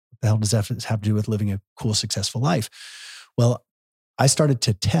the hell does that have to do with living a cool, successful life? Well, I started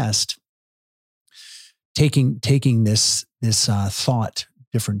to test taking this thought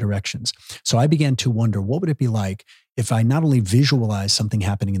different directions. So I began to wonder, what would it be like if I not only visualize something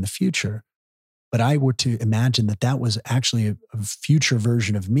happening in the future, but I were to imagine that was actually a future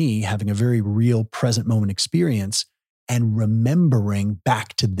version of me having a very real present moment experience and remembering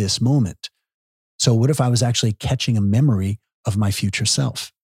back to this moment. So what if I was actually catching a memory of my future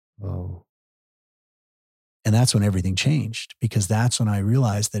self? Oh, And that's when everything changed, because that's when I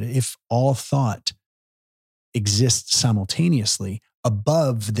realized that if all thought exists simultaneously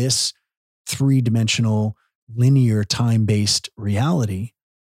above this three-dimensional, linear, time-based reality,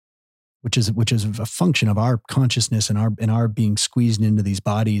 which is a function of our consciousness and our being squeezed into these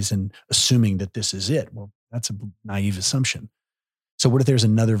bodies and assuming that this is it. Well, that's a naive assumption. So what if there's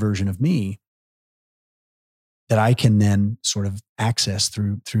another version of me that I can then sort of access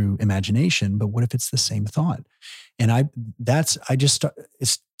through imagination? But what if it's the same thought? And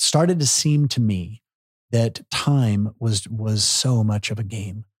it started to seem to me that time was so much of a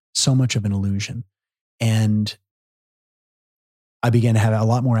game, so much of an illusion. And I began to have a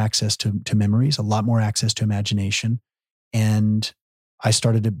lot more access to memories, a lot more access to imagination. And I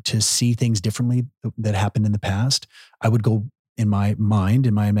started to see things differently that happened in the past. I would go in my mind,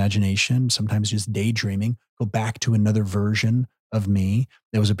 in my imagination, sometimes just daydreaming, go back to another version of me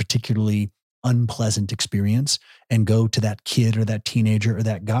that was a particularly unpleasant experience, and go to that kid or that teenager or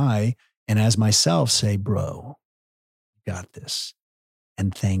that guy, and as myself say, bro, you got this.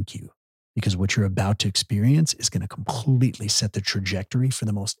 And thank you. Because what you're about to experience is going to completely set the trajectory for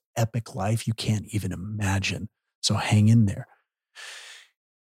the most epic life you can't even imagine. So hang in there.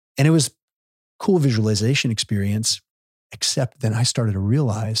 And it was cool visualization experience, except then I started to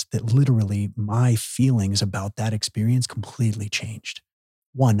realize that literally my feelings about that experience completely changed.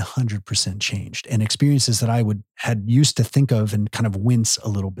 100% changed. And experiences that I had used to think of and kind of wince a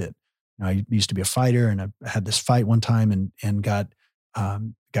little bit. You know, I used to be a fighter, and I had this fight one time and got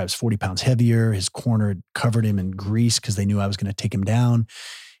the guy was 40 pounds heavier. His corner had covered him in grease because they knew I was going to take him down.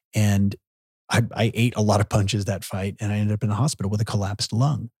 And I ate a lot of punches that fight, and I ended up in the hospital with a collapsed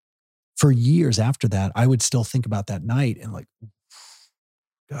lung. For years after that, I would still think about that night and like,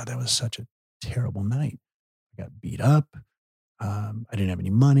 God, that was such a terrible night. I got beat up. I didn't have any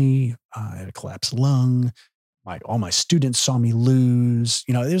money. I had a collapsed lung. All my students saw me lose.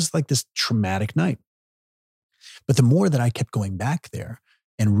 You know, it was like this traumatic night. But the more that I kept going back there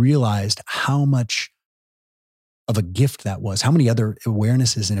and realized how much of a gift that was, how many other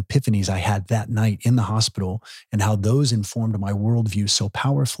awarenesses and epiphanies I had that night in the hospital, and how those informed my worldview so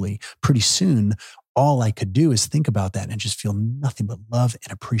powerfully, pretty soon, all I could do is think about that and just feel nothing but love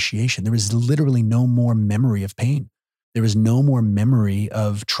and appreciation. There was literally no more memory of pain. There was no more memory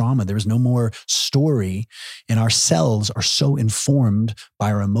of trauma. There was no more story. And our cells are so informed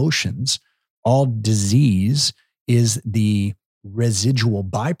by our emotions. All disease is the residual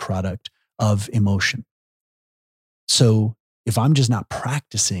byproduct of emotion. So if I'm just not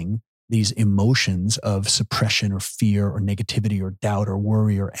practicing these emotions of suppression or fear or negativity or doubt or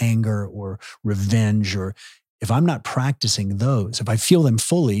worry or anger or revenge, or if I'm not practicing those, if I feel them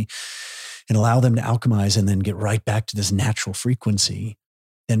fully and allow them to alchemize and then get right back to this natural frequency,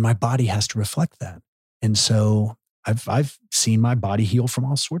 then my body has to reflect that. And so I've seen my body heal from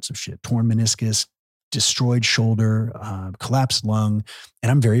all sorts of shit: torn meniscus, destroyed shoulder, collapsed lung. And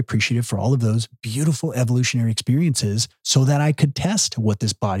I'm very appreciative for all of those beautiful evolutionary experiences so that I could test what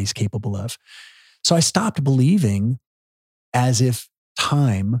this body's capable of. So I stopped believing as if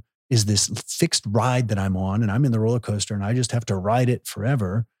time is this fixed ride that I'm on and I'm in the roller coaster and I just have to ride it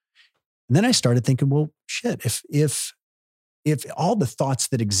forever. And then I started thinking, well, shit, if all the thoughts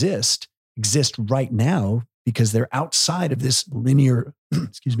that exist right now because they're outside of this linear,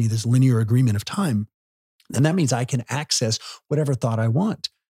 this linear agreement of time, then that means I can access whatever thought I want.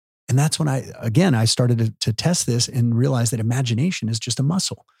 And that's when I started to test this and realize that imagination is just a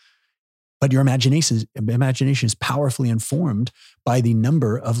muscle. But your imagination is powerfully informed by the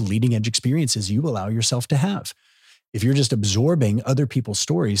number of leading edge experiences you allow yourself to have. If you're just absorbing other people's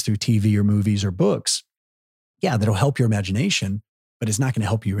stories through TV or movies or books, yeah, that'll help your imagination, but it's not going to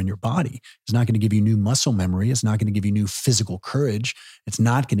help you in your body. It's not going to give you new muscle memory. It's not going to give you new physical courage. It's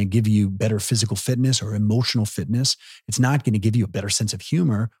not going to give you better physical fitness or emotional fitness. It's not going to give you a better sense of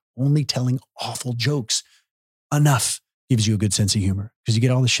humor. Only telling awful jokes enough gives you a good sense of humor because you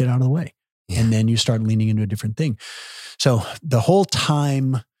get all the shit out of the way. Yeah. And then you start leaning into a different thing. So the whole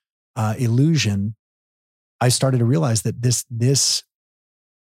time illusion, I started to realize that this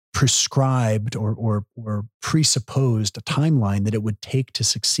prescribed or presupposed a timeline that it would take to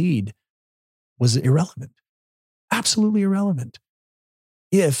succeed was irrelevant, absolutely irrelevant.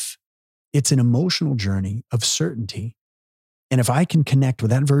 If it's an emotional journey of certainty, and if I can connect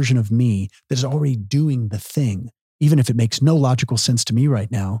with that version of me that is already doing the thing, even if it makes no logical sense to me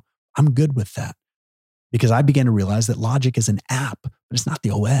right now, I'm good with that. Because I began to realize that logic is an app, but it's not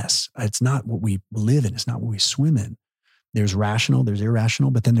the OS. It's not what we live in. It's not what we swim in. There's rational, there's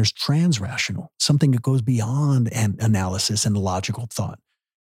irrational, but then there's transrational, something that goes beyond an analysis and logical thought.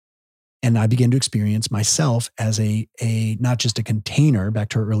 And I began to experience myself as a not just a container, back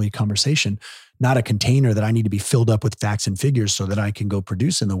to our early conversation, not a container that I need to be filled up with facts and figures so that I can go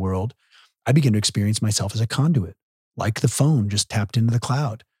produce in the world. I began to experience myself as a conduit, like the phone just tapped into the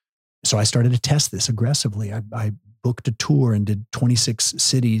cloud. So I started to test this aggressively. I booked a tour and did 26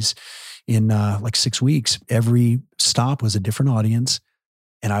 cities in like 6 weeks. Every stop was a different audience.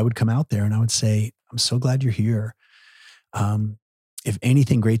 And I would come out there and I would say, I'm so glad you're here. If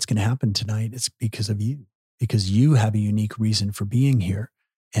anything great's going to happen tonight, it's because of you, because you have a unique reason for being here.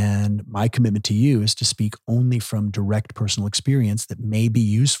 And my commitment to you is to speak only from direct personal experience that may be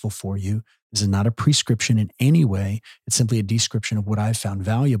useful for you. This is not a prescription in any way. It's simply a description of what I've found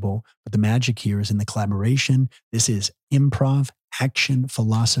valuable. But the magic here is in the collaboration. This is improv, action,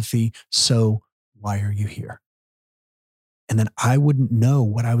 philosophy. So why are you here? And then I wouldn't know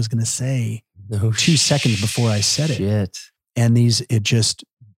what I was going to say 2 seconds before I said it. And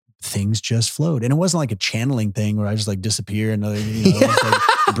things just flowed. And it wasn't like a channeling thing where I just like disappear and it's like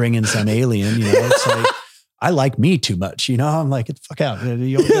bring in some alien, it's like, I like me too much, I'm like, get the fuck out.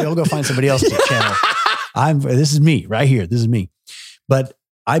 You'll go find somebody else to channel. This is me right here. This is me. But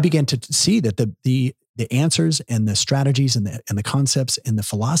I began to see that the answers and the strategies and the concepts and the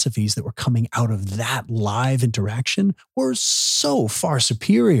philosophies that were coming out of that live interaction were so far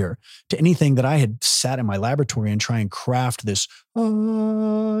superior to anything that I had sat in my laboratory and try and craft this,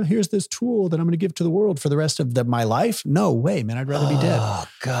 here's this tool that I'm going to give to the world for the rest of my life. No way, man. I'd rather be dead. Oh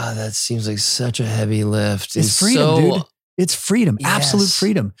God, that seems like such a heavy lift. It's freedom, dude. It's freedom, absolute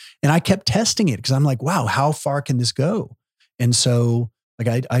freedom. And I kept testing it because I'm like, wow, how far can this go? And so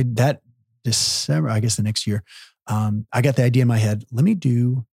like that December, I guess the next year, I got the idea in my head, let me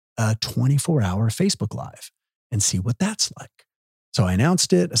do a 24-hour Facebook Live and see what that's like. So I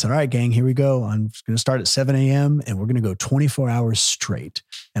announced it. I said, all right, gang, here we go. I'm going to start at 7 a.m. and we're going to go 24 hours straight.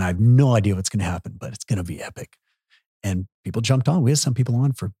 And I have no idea what's going to happen, but it's going to be epic. And people jumped on. We had some people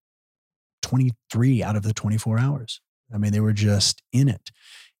on for 23 out of the 24 hours. I mean, they were just in it.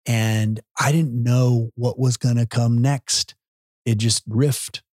 And I didn't know what was going to come next. It just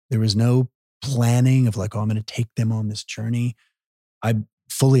riffed. There was no planning of like, oh, I'm going to take them on this journey. I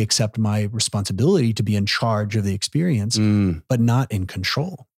fully accept my responsibility to be in charge of the experience, but not in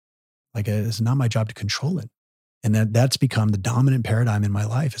control. Like it's not my job to control it. And that's become the dominant paradigm in my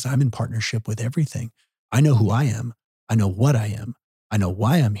life is I'm in partnership with everything. I know who I am. I know what I am. I know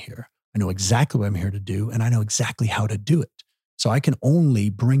why I'm here. I know exactly what I'm here to do. And I know exactly how to do it. So I can only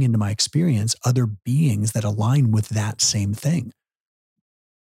bring into my experience other beings that align with that same thing.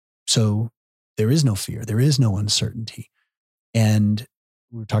 So there is no fear. There is no uncertainty. And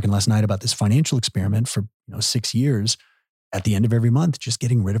we were talking last night about this financial experiment for 6 years. At the end of every month, just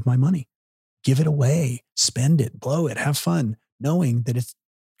getting rid of my money. Give it away, spend it, blow it, have fun, knowing that it's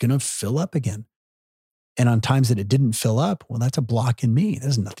going to fill up again. And on times that it didn't fill up, well, that's a block in me. It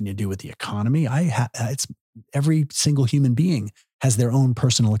has nothing to do with the economy. It's every single human being has their own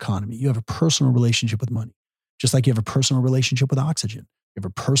personal economy. You have a personal relationship with money, just like you have a personal relationship with oxygen. You have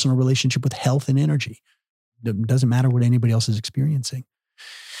a personal relationship with health and energy. It doesn't matter what anybody else is experiencing.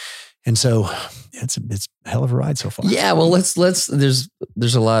 And so it's a hell of a ride so far. Yeah. Well,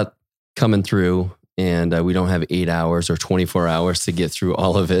 there's a lot coming through and we don't have 8 hours or 24 hours to get through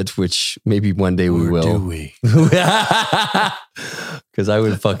all of it, which maybe one day we will. Do we? Because I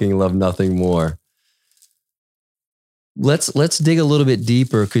would fucking love nothing more. Let's dig a little bit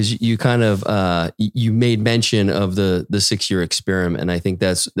deeper because you kind of you made mention of the 6-year experiment, and I think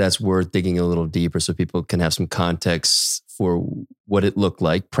that's worth digging a little deeper so people can have some context for what it looked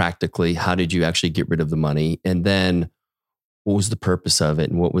like practically. How did you actually get rid of the money, and then what was the purpose of it,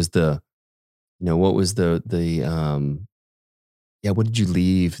 and what was the what did you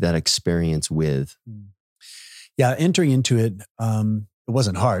leave that experience with? Yeah, entering into it. It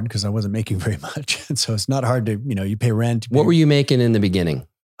wasn't hard because I wasn't making very much. And so it's not hard to, you pay rent. What were you making in the beginning?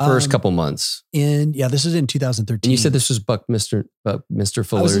 First couple months? This is in 2013. And you said this was Mr.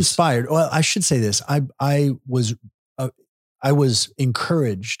 Fuller's. I was inspired. Well, I should say this. I was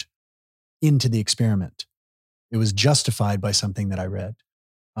encouraged into the experiment. It was justified by something that I read.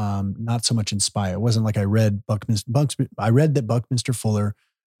 Not so much inspired. It wasn't like I read I read that Buckminster Fuller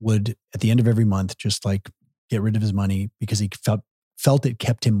would, at the end of every month, just like get rid of his money because he felt it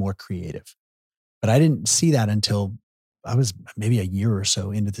kept him more creative. But I didn't see that until I was maybe a year or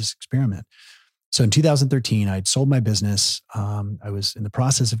so into this experiment. So in 2013, I'd sold my business. I was in the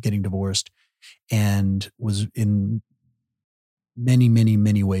process of getting divorced and was in many, many,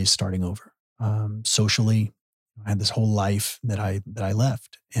 many ways starting over. Socially, I had this whole life that I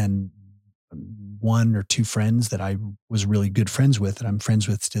left, and one or two friends that I was really good friends with, and I'm friends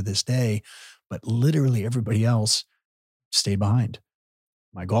with to this day, but literally everybody else stayed behind.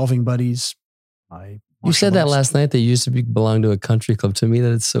 My golfing buddies, my You said that last night that you used to belong to a country club. To me,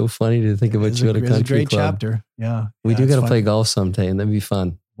 that it's so funny to think about you at a country club. It's a great chapter. Yeah. We do got to play golf someday, and that'd be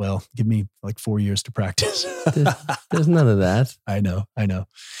fun. Well, give me like 4 years to practice. There's none of that. I know.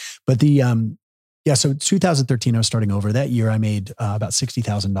 But so 2013, I was starting over. That year, I made about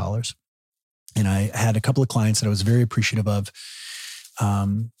 $60,000. And I had a couple of clients that I was very appreciative of.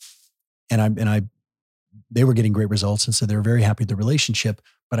 They were getting great results. And so they were very happy with the relationship,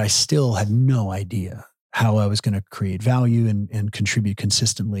 but I still had no idea how I was going to create value and contribute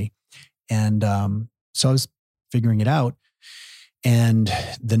consistently. And so I was figuring it out. And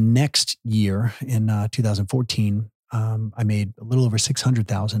the next year in 2014, I made a little over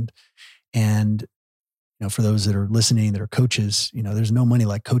 600,000. And, for those that are listening, that are coaches, there's no money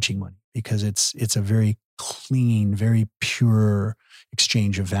like coaching money, because it's a very clean, very pure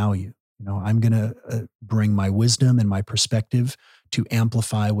exchange of value. I'm going to bring my wisdom and my perspective to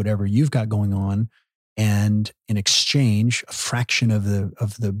amplify whatever you've got going on. And in exchange, a fraction of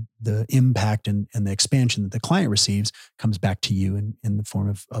the impact and the expansion that the client receives comes back to you in the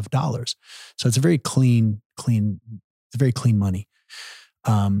form of dollars. So it's a very clean, it's very clean money.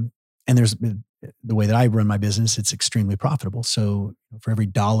 And there's the way that I run my business, it's extremely profitable. So for every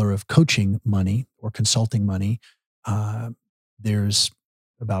dollar of coaching money or consulting money, there's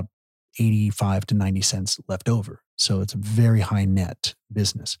about 85 to 90 cents left over. So it's a very high net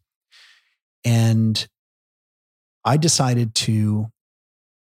business. And I decided to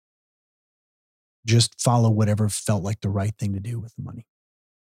just follow whatever felt like the right thing to do with the money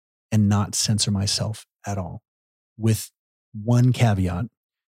and not censor myself at all, with one caveat,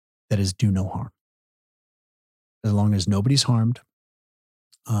 that is, do no harm. As long as nobody's harmed.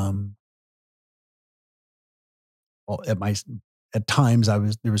 At times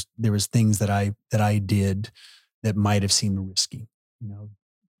there was things that I did that might have seemed risky.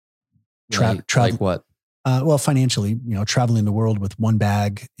 Like what? Well, financially, traveling the world with one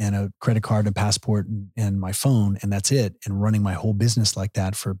bag and a credit card and passport and my phone, and that's it. And running my whole business like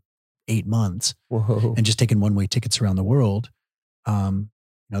that for 8 months. Whoa. And just taking one-way tickets around the world.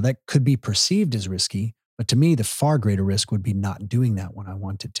 That could be perceived as risky, but to me, the far greater risk would be not doing that when I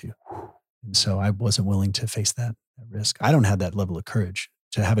wanted to. And so I wasn't willing to face that risk. I don't have that level of courage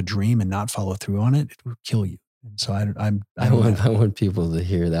to have a dream and not follow through on it. It would kill you. And so I want people to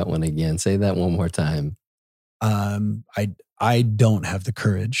hear that one again. Say that one more time. I don't have the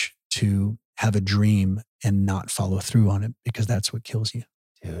courage to have a dream and not follow through on it, because that's what kills you.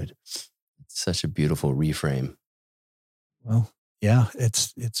 Dude, it's such a beautiful reframe. Well, yeah,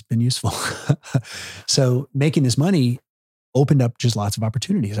 it's been useful. So making this money opened up just lots of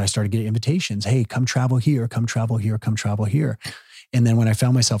opportunities. I started getting invitations. Hey, come travel here, come travel here, come travel here. And then when I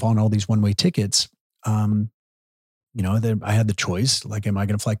found myself on all these one-way tickets, then I had the choice, like, am I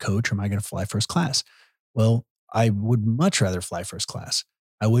going to fly coach or am I going to fly first class? Well, I would much rather fly first class.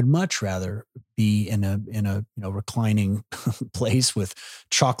 I would much rather be in a reclining place with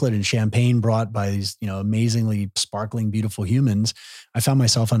chocolate and champagne brought by these amazingly sparkling, beautiful humans. I found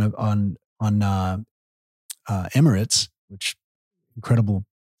myself on Emirates, which incredible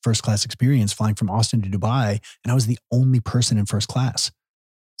first class experience, flying from Austin to Dubai, and I was the only person in first class.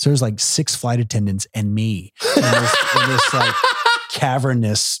 So there's like 6 flight attendants and me in this like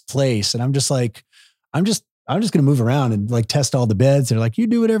cavernous place, and I'm just going to move around and like test all the beds. They're like, you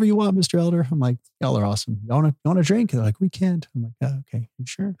do whatever you want, Mr. Elder. I'm like, y'all are awesome. Y'all want a drink? They're like, we can't. I'm like, oh, okay,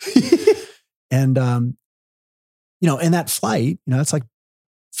 sure. And, in that flight, that's like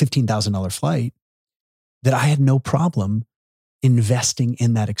 $15,000 flight, that I had no problem investing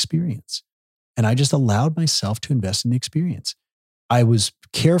in that experience. And I just allowed myself to invest in the experience. I was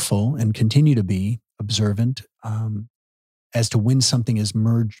careful and continue to be observant, as to when something is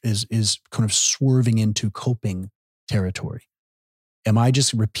kind of swerving into coping territory. Am I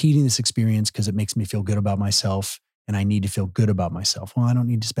just repeating this experience because it makes me feel good about myself and I need to feel good about myself? Well, I don't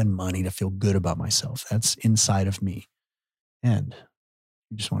need to spend money to feel good about myself. That's inside of me. And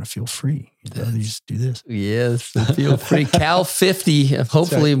you just want to feel free. You just do this. Yes, feel free. Cal 50.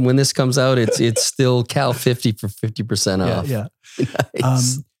 Hopefully when this comes out, it's still Cal 50 for 50% off. Yeah.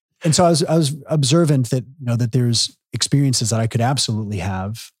 Nice. And so I was observant that, that there's experiences that I could absolutely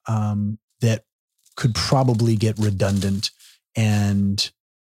have, that could probably get redundant and,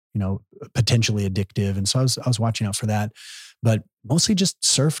 potentially addictive. And so I was watching out for that, but mostly just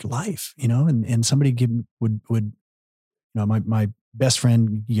surfed life, and somebody would my best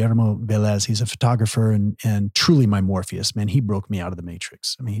friend, Guillermo Velez, he's a photographer and truly my Morpheus, man. He broke me out of the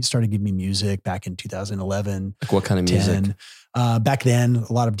matrix. I mean, he started giving me music back in 2011. Like what kind of music? Back then,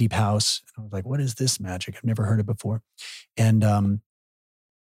 a lot of deep house. I was like, what is this magic? I've never heard it before. And,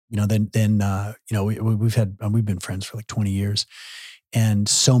 we've been friends for like 20 years. And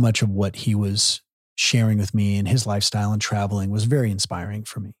so much of what he was sharing with me and his lifestyle and traveling was very inspiring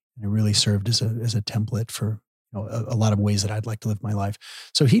for me. And it really served as a template for a lot of ways that I'd like to live my life.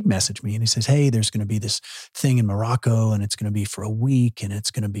 So he'd message me and he says, hey, there's going to be this thing in Morocco and it's going to be for a week and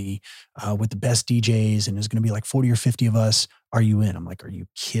it's going to be with the best DJs and there's going to be like 40 or 50 of us. Are you in? I'm like, are you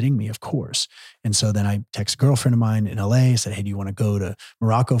kidding me? Of course. And so then I text a girlfriend of mine in LA, said, hey, do you want to go to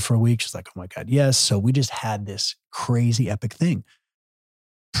Morocco for a week? She's like, oh my God, yes. So we just had this crazy epic thing,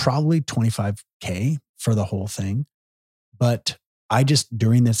 probably $25K for the whole thing. But I just,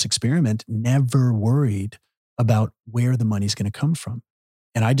 during this experiment, never worried about where the money's going to come from.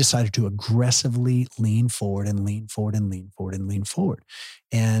 And I decided to aggressively lean forward and lean forward and lean forward and lean forward.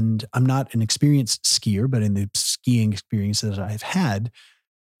 And I'm not an experienced skier, but in the skiing experiences I've had,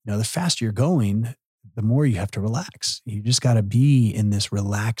 the faster you're going, the more you have to relax. You just got to be in this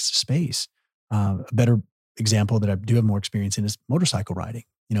relaxed space. A better example that I do have more experience in is motorcycle riding.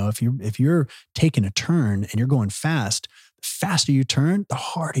 If you're taking a turn and you're going fast, the faster you turn, the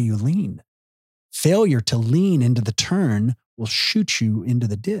harder you lean. Failure to lean into the turn will shoot you into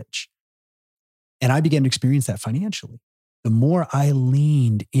the ditch. And I began to experience that financially. The more I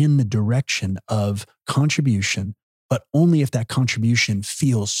leaned in the direction of contribution, but only if that contribution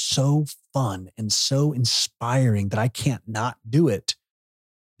feels so fun and so inspiring that I can't not do it,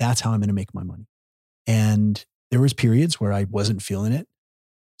 that's how I'm going to make my money. And there was periods where I wasn't feeling it.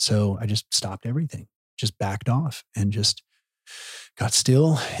 So I just stopped everything, just backed off and just got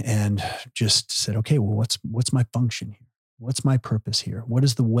still and just said, okay, well, what's my function here? What's my purpose here? What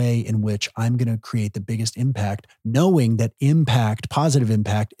is the way in which I'm going to create the biggest impact, knowing that positive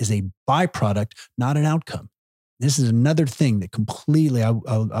impact is a byproduct, not an outcome. This is another thing that completely,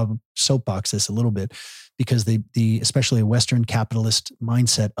 I'll soapbox this a little bit because especially a Western capitalist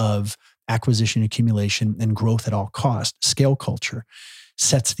mindset of acquisition, accumulation, and growth at all cost, scale culture,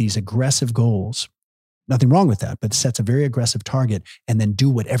 sets these aggressive goals. Nothing wrong with that, but sets a very aggressive target and then do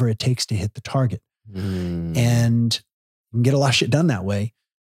whatever it takes to hit the target. And you can get a lot of shit done that way.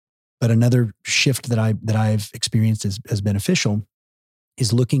 But another shift that I've experienced as beneficial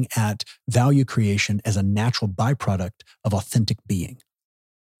is looking at value creation as a natural byproduct of authentic being.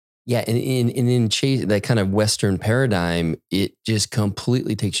 Yeah, and in chase that kind of Western paradigm, it just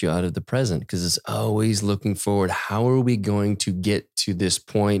completely takes you out of the present because it's always looking forward. How are we going to get to this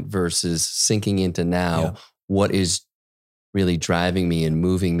point versus sinking into now? Yeah. What is really driving me and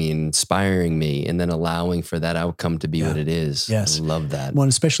moving me and inspiring me, and then allowing for that outcome to be what it is. Yes, I love that. Well,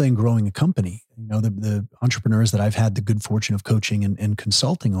 especially in growing a company, the entrepreneurs that I've had the good fortune of coaching and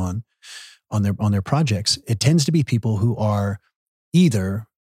consulting on their projects, it tends to be people who are either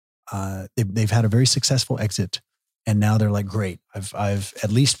they've had a very successful exit, and now they're like, great, I've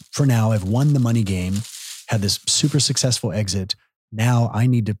at least for now, I've won the money game, had this super successful exit. Now I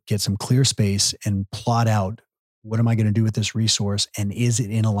need to get some clear space and plot out, what am I going to do with this resource? And is it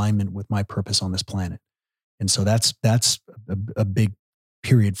in alignment with my purpose on this planet? And so that's a big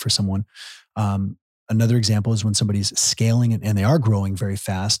period for someone. Another example is when somebody's scaling and they are growing very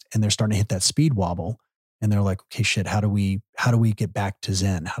fast and they're starting to hit that speed wobble. And they're like, okay, shit, how do we get back to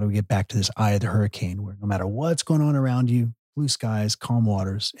Zen? How do we get back to this eye of the hurricane where no matter what's going on around you, blue skies, calm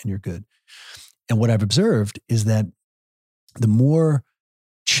waters, and you're good. And what I've observed is that the more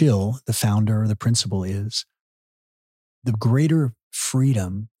chill the founder or the principal is, the greater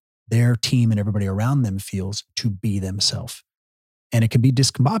freedom their team and everybody around them feels to be themselves. And it can be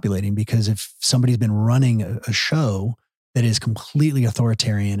discombobulating because if somebody's been running a show that is completely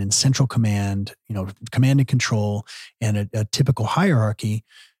authoritarian and central command, command and control and a typical hierarchy,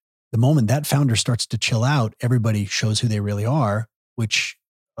 the moment that founder starts to chill out, everybody shows who they really are, which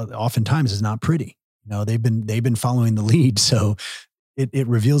oftentimes is not pretty. They've been following the lead, so it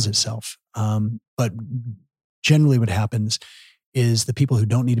reveals itself. But generally what happens is the people who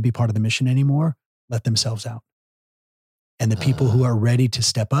don't need to be part of the mission anymore let themselves out. And the people who are ready to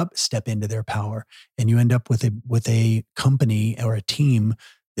step up, step into their power. And you end up with a company or a team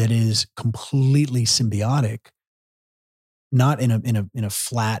that is completely symbiotic, not in a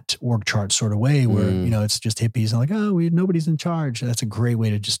flat org chart sort of way where, it's just hippies and like, oh, nobody's in charge. That's a great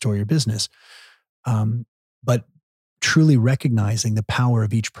way to just store your business. But truly recognizing the power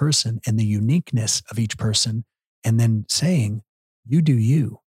of each person and the uniqueness of each person, and then saying, you do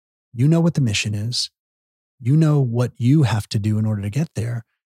you. You know what the mission is. You know what you have to do in order to get there,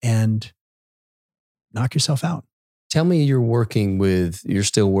 and knock yourself out. Tell me you're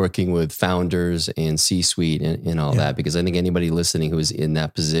still working with founders and C-suite and all that, because I think anybody listening who is in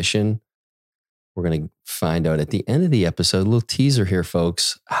that position, we're going to find out at the end of the episode, a little teaser here,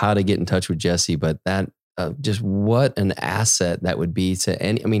 folks, how to get in touch with Jesse. But that just what an asset that would be to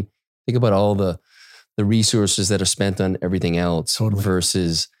any, I mean, think about all the resources that are spent on everything else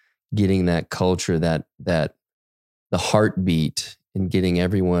versus getting that culture, that the heartbeat, and getting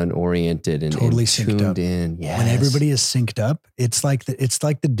everyone oriented and totally and synced tuned up. in. Yes. When everybody is synced up, it's like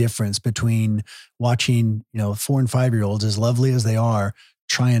the difference between watching, 4 and 5-year-olds, as lovely as they are,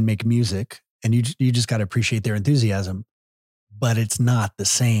 try and make music, and you just got to appreciate their enthusiasm. But it's not the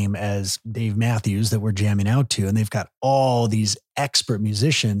same as Dave Matthews that we're jamming out to, and they've got all these expert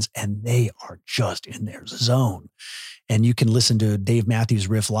musicians, and they are just in their zone. And you can listen to Dave Matthews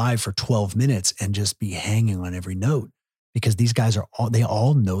riff live for 12 minutes and just be hanging on every note, because these guys they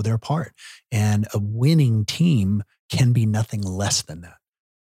all know their part. And a winning team can be nothing less than that.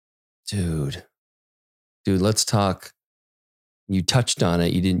 Dude, let's talk. You touched on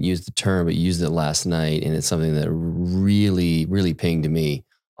it. You didn't use the term, but you used it last night. And it's something that really, really pinged me.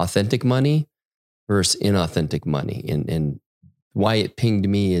 Authentic money versus inauthentic money. And why it pinged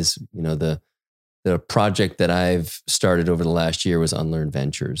me is, the project that I've started over the last year was Unlearned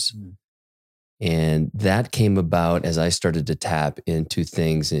Ventures. Mm. And that came about as I started to tap into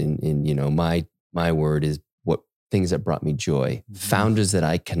things in my word is what things that brought me joy, mm-hmm. founders that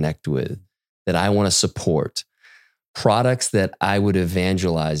I connect with, that I want to support, products that I would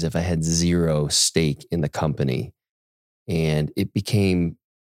evangelize if I had zero stake in the company. And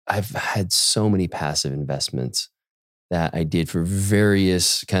I've had so many passive investments that I did for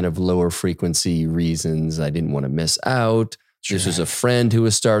various kind of lower frequency reasons. I didn't want to miss out. Sure. This was a friend who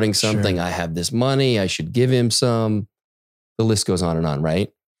was starting something. Sure. I have this money. I should give him some. The list goes on,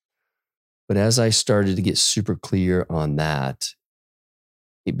 right? But as I started to get super clear on that,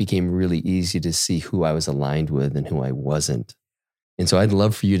 it became really easy to see who I was aligned with and who I wasn't. And so I'd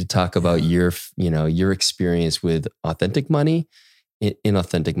love for you to talk about your experience with authentic money,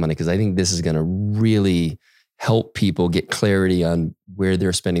 inauthentic money, because I think this is going to really help people get clarity on where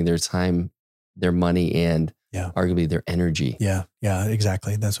they're spending their time, their money, and arguably their energy. Yeah,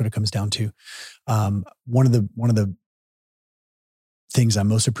 exactly. That's what it comes down to. One of the things I'm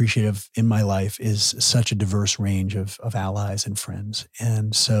most appreciative in my life is such a diverse range of allies and friends.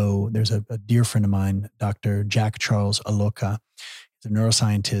 And so there's a dear friend of mine, Dr. Jack Charles Aloka. He's a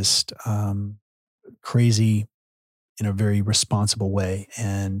neuroscientist, crazy in a very responsible way.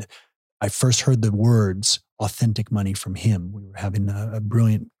 And I first heard the words authentic money from him. We were having a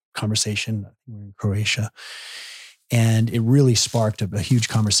brilliant conversation. We were in Croatia. And it really sparked a huge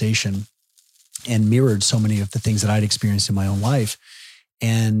conversation and mirrored so many of the things that I'd experienced in my own life.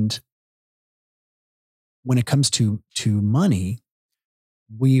 And when it comes to money,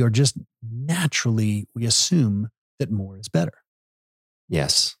 we are just naturally, we assume that more is better.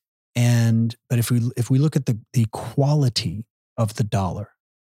 Yes. But if we look at the quality of the dollar,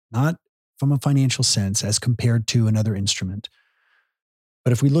 not from a financial sense as compared to another instrument,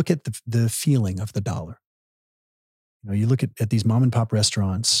 but if we look at the feeling of the dollar, you look at these mom and pop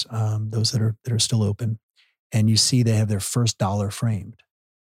restaurants, those that are still open, and you see they have their first dollar framed.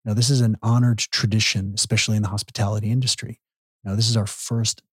 Now, this is an honored tradition, especially in the hospitality industry. Now, this is our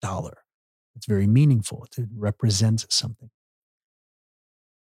first dollar. It's very meaningful. It represents something.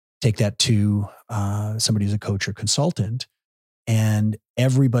 Take that to somebody who's a coach or consultant, and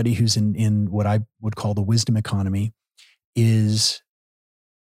everybody who's in what I would call the wisdom economy has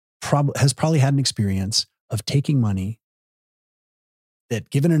probably had an experience of taking money that,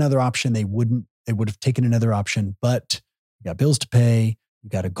 given another option, they would have taken another option, but you got bills to pay, you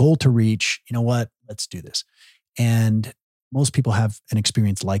got a goal to reach. You know what? Let's do this. And most people have an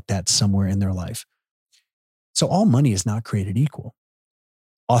experience like that somewhere in their life. So all money is not created equal.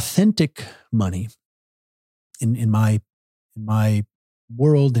 Authentic money, in my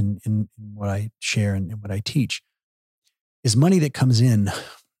world and in what I share and what I teach, is money that comes in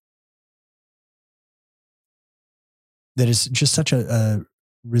that is just such a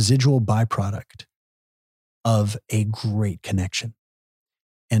residual byproduct of a great connection.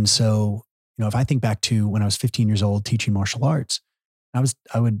 And so, if I think back to when I was 15 years old teaching martial arts,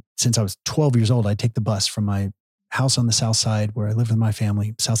 since I was 12 years old, I'd take the bus from my house on the south side where I lived with my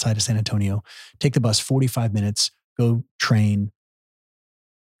family, south side of San Antonio, take the bus 45 minutes, go train,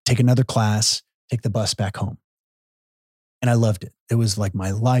 take another class, take the bus back home. And I loved it. It was like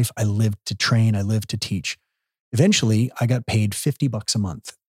my life. I lived to train. I lived to teach. Eventually, I got paid $50 a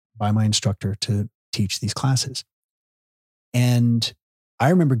month by my instructor to teach these classes. And I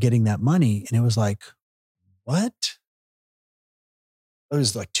remember getting that money and it was like, what? It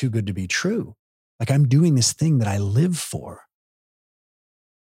was like too good to be true. Like I'm doing this thing that I live for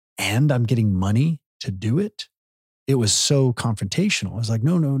and I'm getting money to do it. It was so confrontational. I was like,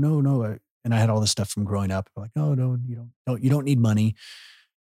 no, no, no, no. And I had all this stuff from growing up. Like, oh, no, you don't need money.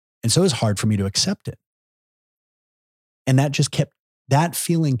 And so it was hard for me to accept it. And that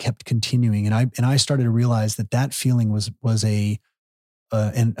feeling kept continuing. And I started to realize that feeling was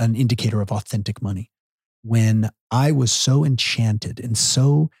an indicator of authentic money. When I was so enchanted and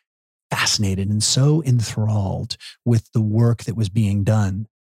so fascinated and so enthralled with the work that was being done,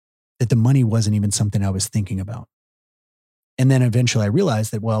 that the money wasn't even something I was thinking about. And then eventually I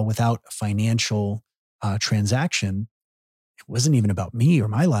realized that, well, without a financial transaction, it wasn't even about me or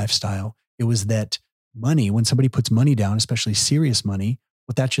my lifestyle. It was that money, when somebody puts money down, especially serious money,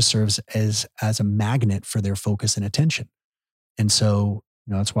 what that just serves as a magnet for their focus and attention. And so,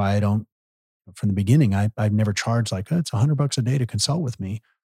 that's why I don't, from the beginning, I've never charged like, oh, it's $100 a day to consult with me.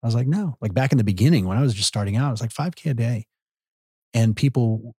 I was like, no, like back in the beginning, when I was just starting out, it was like $5,000 a day. And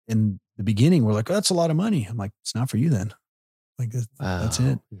people in the beginning were like, oh, that's a lot of money. I'm like, it's not for you then. Like, that's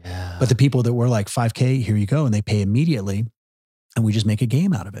it. Yeah. But the people that were like $5,000, here you go. And they pay immediately. And we just make a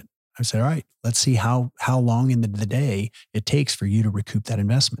game out of it. I said, all right, let's see how long in the day it takes for you to recoup that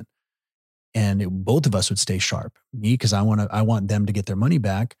investment. And both of us would stay sharp. Me, because I want them to get their money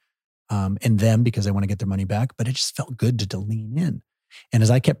back, and them because they want to get their money back. But it just felt good to lean in. And as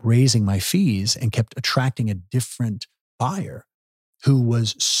I kept raising my fees and kept attracting a different buyer who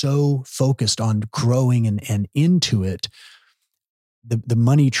was so focused on growing and into it, the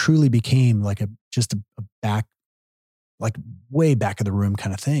money truly became like just a back, like way back of the room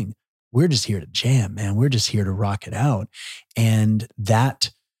kind of thing. We're just here to jam, man. We're just here to rock it out. And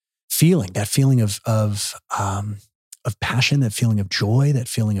that feeling of passion, that feeling of joy, that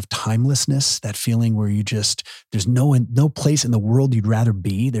feeling of timelessness, that feeling where there's no place in the world you'd rather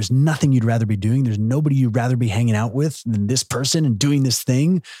be. There's nothing you'd rather be doing. There's nobody you'd rather be hanging out with than this person and doing this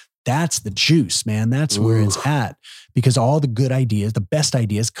thing. That's the juice, man. That's where it's at, because all the good ideas, the best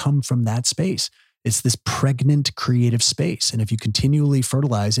ideas come from that space. It's this pregnant creative space. And if you continually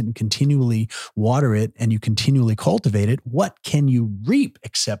fertilize it and continually water it and you continually cultivate it, what can you reap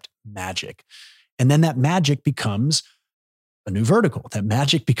except magic? And then that magic becomes a new vertical. That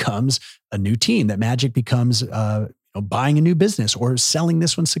magic becomes a new team. That magic becomes buying a new business or selling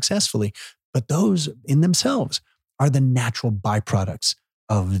this one successfully. But those in themselves are the natural byproducts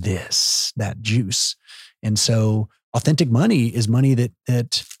of that juice. And so authentic money is money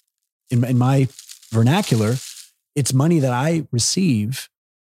that in my vernacular, it's money that I receive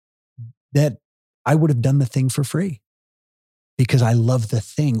that I would have done the thing for free because I love the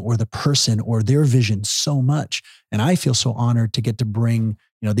thing or the person or their vision so much. And I feel so honored to get to bring,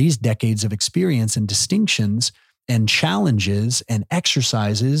 these decades of experience and distinctions and challenges and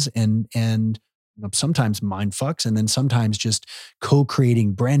exercises and sometimes mind fucks, and then sometimes just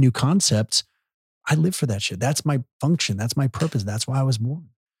co-creating brand new concepts. I live for that shit. That's my function. That's my purpose. That's why I was born.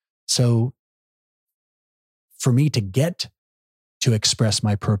 So for me to get to express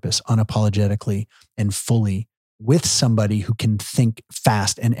my purpose unapologetically and fully with somebody who can think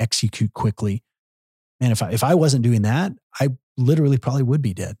fast and execute quickly, man, if I wasn't doing that, I literally probably would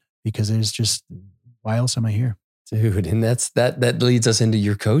be dead, because there's just, why else am I here? Dude, and that leads us into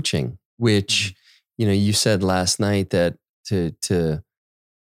your coaching, which, you said last night that to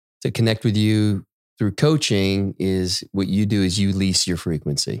connect with you through coaching is what you do is you lease your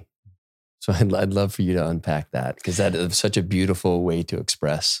frequency. So I'd love for you to unpack that, because that is such a beautiful way to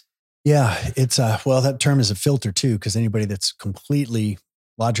express. Yeah, it's that term is a filter too, because anybody that's completely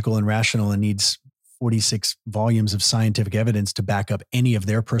logical and rational and needs 46 volumes of scientific evidence to back up any of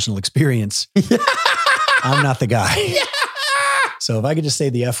their personal experience, I'm not the guy. Yeah. So if I could just say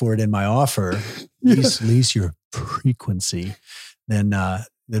the F word in my offer, lease your frequency, then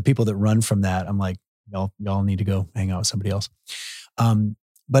the people that run from that, I'm like, y'all need to go hang out with somebody else.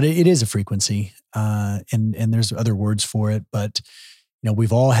 But it is a frequency, and there's other words for it. But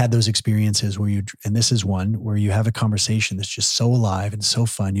we've all had those experiences where and this is one where you have a conversation that's just so alive and so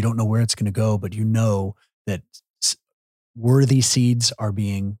fun. You don't know where it's going to go, but you know that worthy seeds are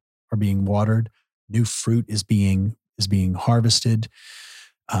being watered, new fruit is being harvested,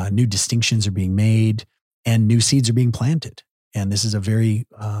 new distinctions are being made, and new seeds are being planted. And this is a very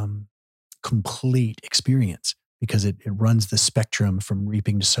complete experience, because it runs the spectrum from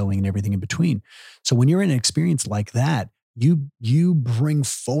reaping to sowing and everything in between. So when you're in an experience like that, you bring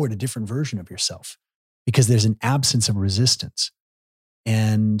forward a different version of yourself, because there's an absence of resistance.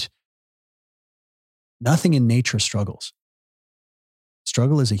 And Nothing in nature struggles.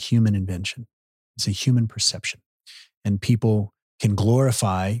 Struggle is a human invention. It's a human perception. And people can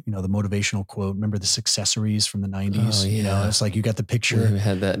glorify, the motivational quote. Remember the successories from the 90s? Oh, yeah. It's like you got the picture. We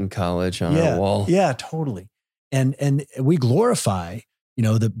had that in college on our wall. Yeah, totally. And we glorify,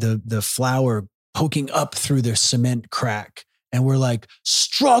 the flower poking up through the cement crack. And we're like,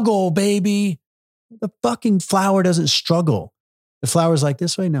 struggle, baby. The fucking flower doesn't struggle. The flower's like,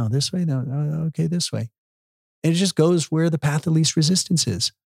 this way, no, this way, no, okay, this way. And it just goes where the path of least resistance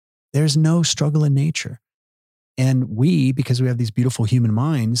is. There's no struggle in nature. And we, because we have these beautiful human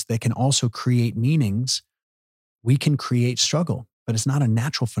minds that can also create meanings, we can create struggle, but it's not a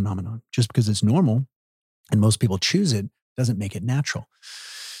natural phenomenon. Just because it's normal and most people choose it doesn't make it natural.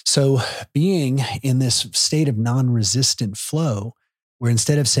 So being in this state of non-resistant flow, where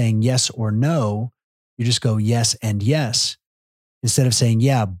instead of saying yes or no, you just go yes and yes. Instead of saying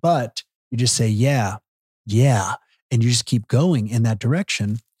yeah, but, you just say yeah, and you just keep going in that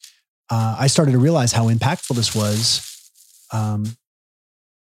direction. I started to realize how impactful this was,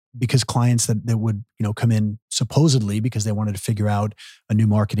 because clients that would come in supposedly because they wanted to figure out a new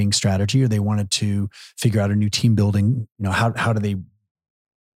marketing strategy, or they wanted to figure out a new team building, how do they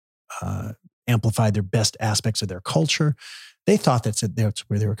amplify their best aspects of their culture. They thought that's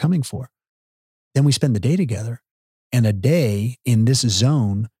where they were coming for. Then we spend the day together, and a day in this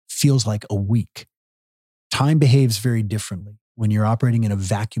zone feels like a week. Time behaves very differently when you're operating in a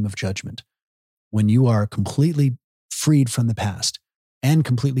vacuum of judgment, when you are completely freed from the past and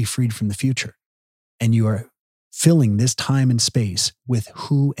completely freed from the future, and you are filling this time and space with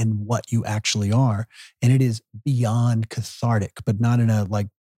who and what you actually are. And it is beyond cathartic, but not in a like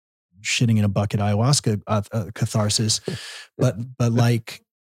shitting in a bucket ayahuasca catharsis,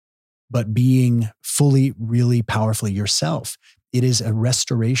 but being fully, really powerfully yourself. It is a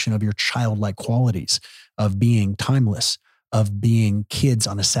restoration of your childlike qualities, of being timeless, of being kids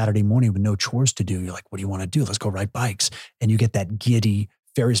on a Saturday morning with no chores to do. You're like, what do you want to do? Let's go ride bikes. And you get that giddy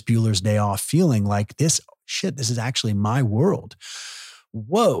Ferris Bueller's Day Off feeling like this is actually my world.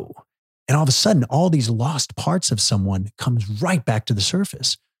 Whoa. And all of a sudden, all these lost parts of someone comes right back to the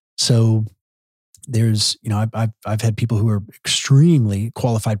surface. So there's, I've had people who are extremely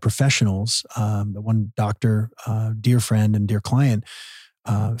qualified professionals. One doctor, dear friend and dear client,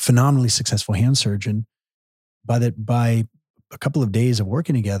 phenomenally successful hand surgeon. By a couple of days of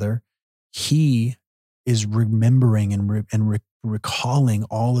working together, he is remembering and recalling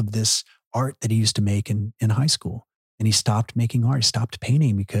all of this art that he used to make in high school. And he stopped making art. He stopped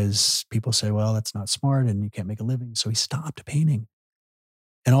painting because people say, well, that's not smart and you can't make a living. So he stopped painting.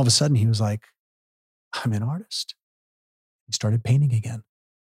 And all of a sudden he was like, I'm an artist. He started painting again.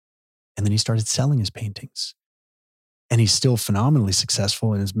 And then he started selling his paintings. And he's still phenomenally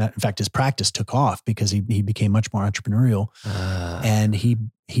successful. And in fact, his practice took off because he became much more entrepreneurial. And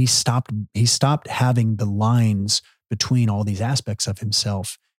he stopped having the lines between all these aspects of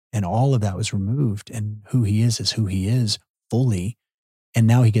himself. And all of that was removed. And who he is who he is fully. And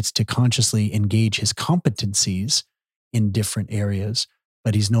now he gets to consciously engage his competencies in different areas,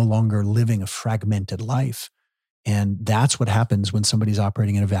 but he's no longer living a fragmented life. And that's what happens when somebody's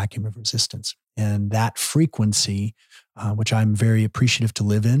operating in a vacuum of resistance. And that frequency, which I'm very appreciative to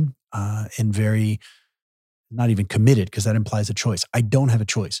live in, and very not even committed, because that implies a choice. I don't have a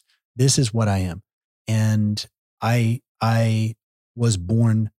choice. This is what I am. And I was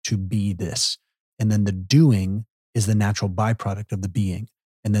born to be this. And then the doing is the natural byproduct of the being.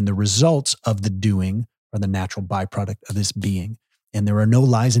 And then the results of the doing are the natural byproduct of this being. And there are no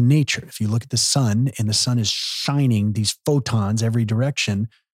lies in nature. If you look at the sun and the sun is shining these photons every direction,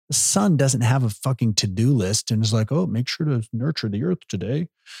 the sun doesn't have a fucking to-do list and is like, oh, make sure to nurture the earth today.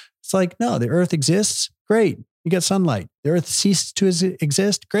 It's like, no, the earth exists. Great. You get sunlight. The earth ceases to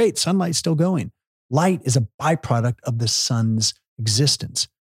exist. Great. Sunlight's still going. Light is a byproduct of the sun's existence.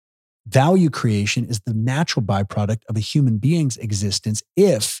 Value creation is the natural byproduct of a human being's existence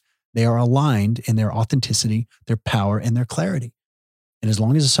if they are aligned in their authenticity, their power, and their clarity. And as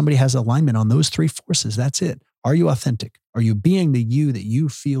long as somebody has alignment on those three forces, that's it. Are you authentic? Are you being the you that you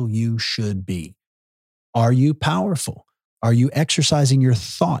feel you should be? Are you powerful? Are you exercising your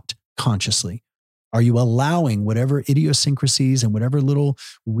thought consciously? Are you allowing whatever idiosyncrasies and whatever little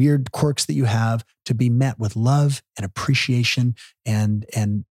weird quirks that you have to be met with love and appreciation and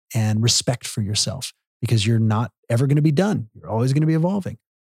respect for yourself? Because you're not ever going to be done. You're always going to be evolving.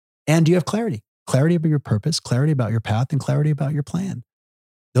 And do you have clarity? Clarity about your purpose, clarity about your path, and clarity about your plan.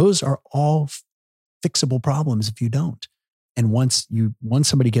 Those are all fixable problems if you don't. And once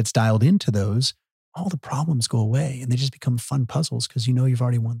somebody gets dialed into those, all the problems go away and they just become fun puzzles because you know you've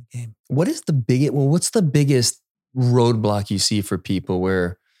already won the game. What's the biggest roadblock you see for people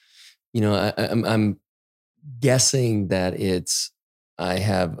where, I'm guessing that I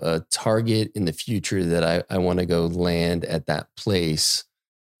have a target in the future that I want to go land at that place,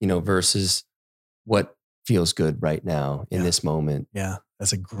 versus what feels good right now in this moment. Yeah,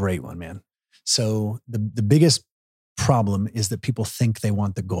 that's a great one, man. So the biggest problem is that people think they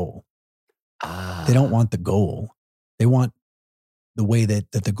want the goal. They don't want the goal. They want the way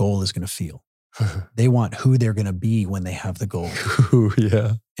that the goal is going to feel. They want who they're going to be when they have the goal. Ooh,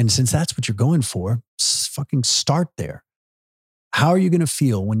 yeah. And since that's what you're going for, fucking start there. How are you going to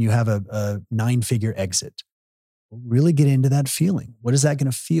feel when you have a 9-figure exit? Really get into that feeling. What is that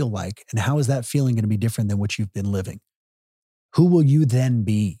going to feel like? And how is that feeling going to be different than what you've been living? Who will you then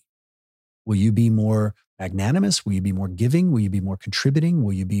be? Will you be more magnanimous? Will you be more giving? Will you be more contributing?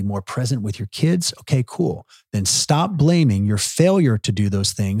 Will you be more present with your kids? Okay, cool. Then stop blaming your failure to do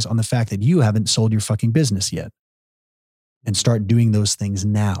those things on the fact that you haven't sold your fucking business yet. And start doing those things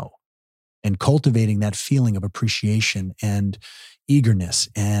now and cultivating that feeling of appreciation and eagerness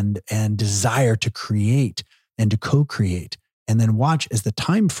and desire to create and to co-create. And then watch as the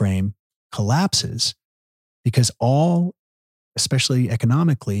time frame collapses, because all, especially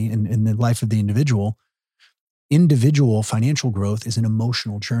economically in the life of the individual financial growth is an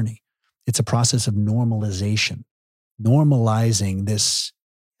emotional journey. It's a process of normalization, normalizing this.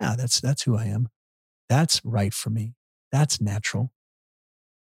 Yeah, that's who I am. That's right for me. That's natural.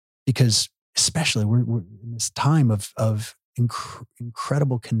 Because especially we're in this time of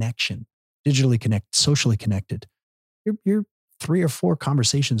incredible connection, digitally connected, socially connected. You're 3 or 4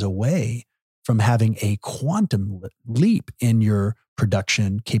 conversations away from having a quantum leap in your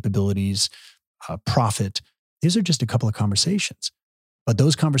production capabilities, profit. These are just a couple of conversations. But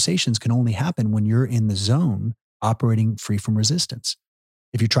those conversations can only happen when you're in the zone operating free from resistance.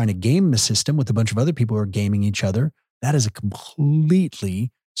 If you're trying to game the system with a bunch of other people who are gaming each other, that is a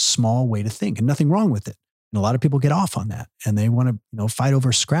completely small way to think, and nothing wrong with it. And a lot of people get off on that and they want to, fight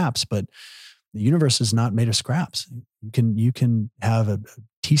over scraps, but the universe is not made of scraps. You can have a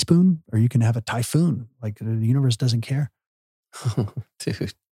teaspoon or you can have a typhoon. Like, the universe doesn't care.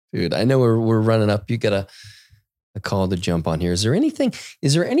 Dude, I know we're running up. You got a call to jump on here. Is there anything,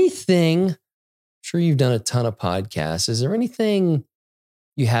 I'm sure you've done a ton of podcasts. Is there anything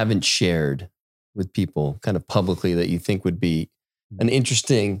you haven't shared with people kind of publicly that you think would be an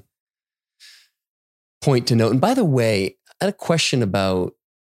interesting point to note? And by the way, I had a question about,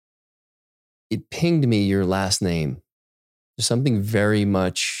 it pinged me your last name. There's something very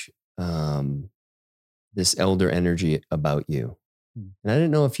much this elder energy about you. And I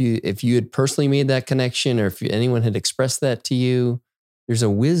didn't know if you had personally made that connection or if anyone had expressed that to you. There's a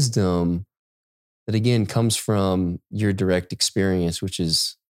wisdom that, again, comes from your direct experience, which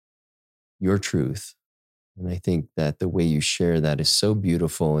is your truth. And I think that the way you share that is so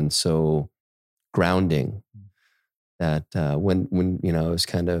beautiful and so grounding that when I was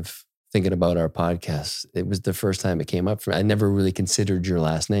kind of thinking about our podcast, it was the first time it came up for me. I never really considered your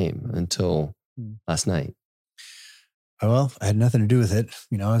last name until last night. Well, I had nothing to do with it.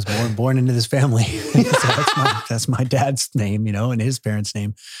 I was born into this family. So that's my dad's name, and his parents'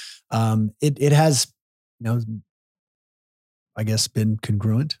 name. It has, I guess, been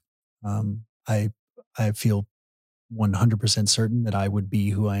congruent. I feel 100% certain that I would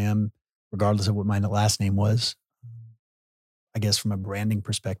be who I am, regardless of what my last name was. I guess from a branding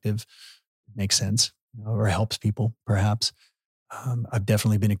perspective, it makes sense, or helps people, perhaps. I've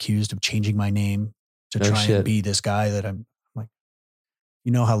definitely been accused of changing my name to try and be this guy that I'm like,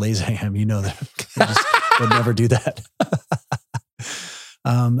 how lazy I am. That I just would never do that.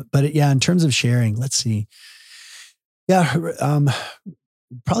 But in terms of sharing, let's see. Yeah,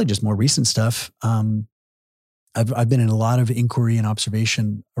 probably just more recent stuff. I've been in a lot of inquiry and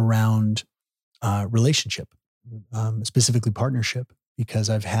observation around relationship, specifically partnership, because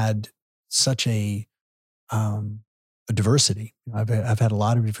I've had such a diversity. I've had a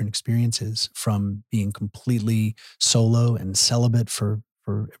lot of different experiences, from being completely solo and celibate for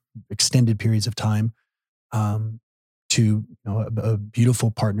extended periods of time, to a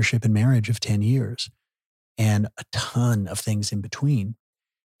beautiful partnership and marriage of 10 years, and a ton of things in between.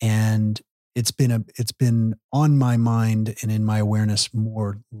 And it's been on my mind and in my awareness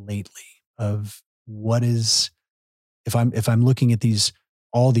more lately of what is, if I'm looking at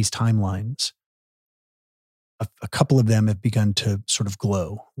all these timelines, a couple of them have begun to sort of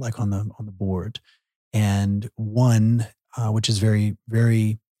glow, like on the board. And one, which is very,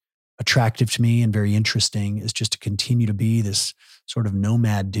 very attractive to me and very interesting, is just to continue to be this sort of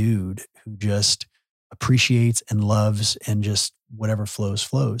nomad dude who just appreciates and loves, and just whatever flows,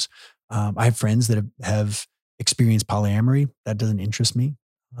 flows. I have friends that have experienced polyamory. That doesn't interest me.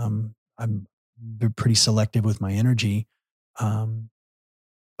 I'm pretty selective with my energy.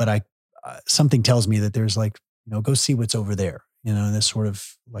 But something tells me that there's like, go see what's over there, this sort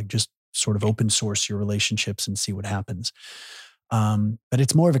of like, just sort of open source your relationships and see what happens. But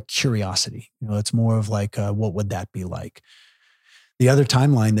it's more of a curiosity, it's more of like, what would that be like? The other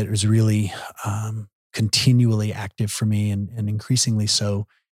timeline that is really continually active for me, and increasingly so,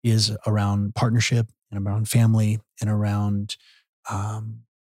 is around partnership and around family and around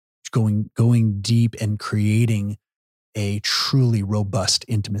going deep and creating a truly robust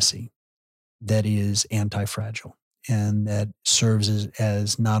intimacy that is anti-fragile and that serves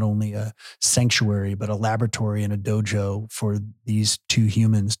as not only a sanctuary, but a laboratory and a dojo for these two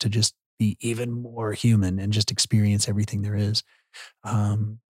humans to just be even more human and just experience everything there is.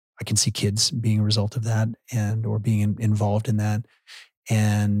 I can see kids being a result of that or being involved in that.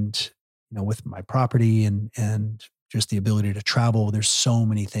 And, with my property and just the ability to travel, there's so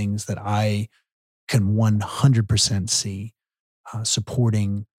many things that I can 100% see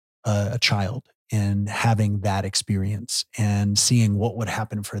supporting a child and having that experience and seeing what would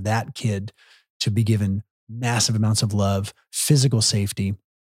happen for that kid to be given massive amounts of love, physical safety,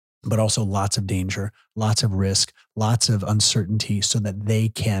 but also lots of danger, lots of risk, lots of uncertainty, so that they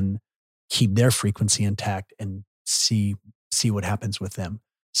can keep their frequency intact and see what happens with them.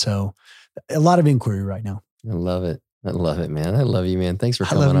 So a lot of inquiry right now. I love it. I love it, man. I love you, man. Thanks for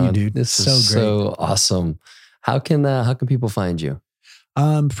coming on. I love you, on. dude. This so is great. so awesome. How can people find you?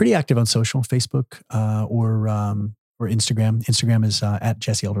 Pretty active on social, Facebook or Instagram. Instagram is at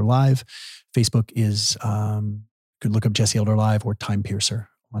Jesse Elder Live. Facebook is could look up Jesse Elder Live or Time Piercer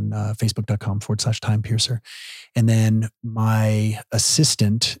on facebook.com/Time Piercer. And then my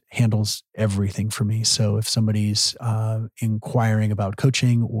assistant handles everything for me. So if somebody's inquiring about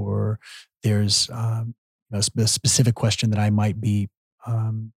coaching, or there's a specific question that I might be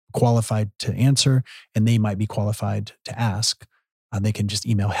qualified to answer and they might be qualified to ask, they can just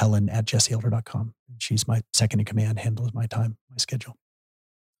email Helen@jesseelder.com. She's my second in command, handles my time, my schedule.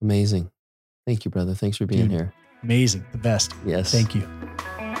 Amazing. Thank you, brother. Thanks for being here. Amazing. The best. Yes. Thank you.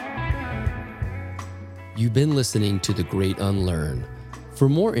 You've been listening to The Great Unlearn. For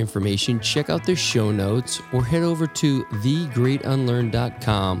more information, check out the show notes or head over to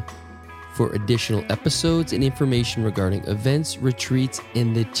thegreatunlearn.com for additional episodes and information regarding events, retreats,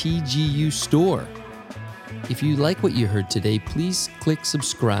 and the TGU store. If you like what you heard today, please click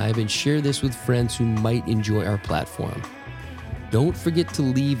subscribe and share this with friends who might enjoy our platform. Don't forget to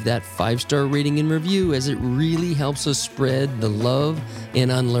leave that 5-star rating and review, as it really helps us spread the love and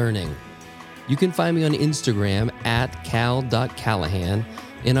unlearning. You can find me on Instagram at cal.callahan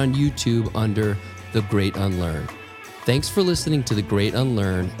and on YouTube under The Great Unlearn. Thanks for listening to The Great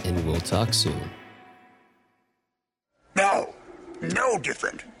Unlearn, and we'll talk soon. No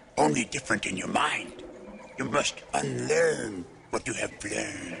different. Only different in your mind. You must unlearn what you have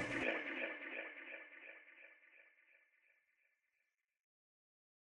learned.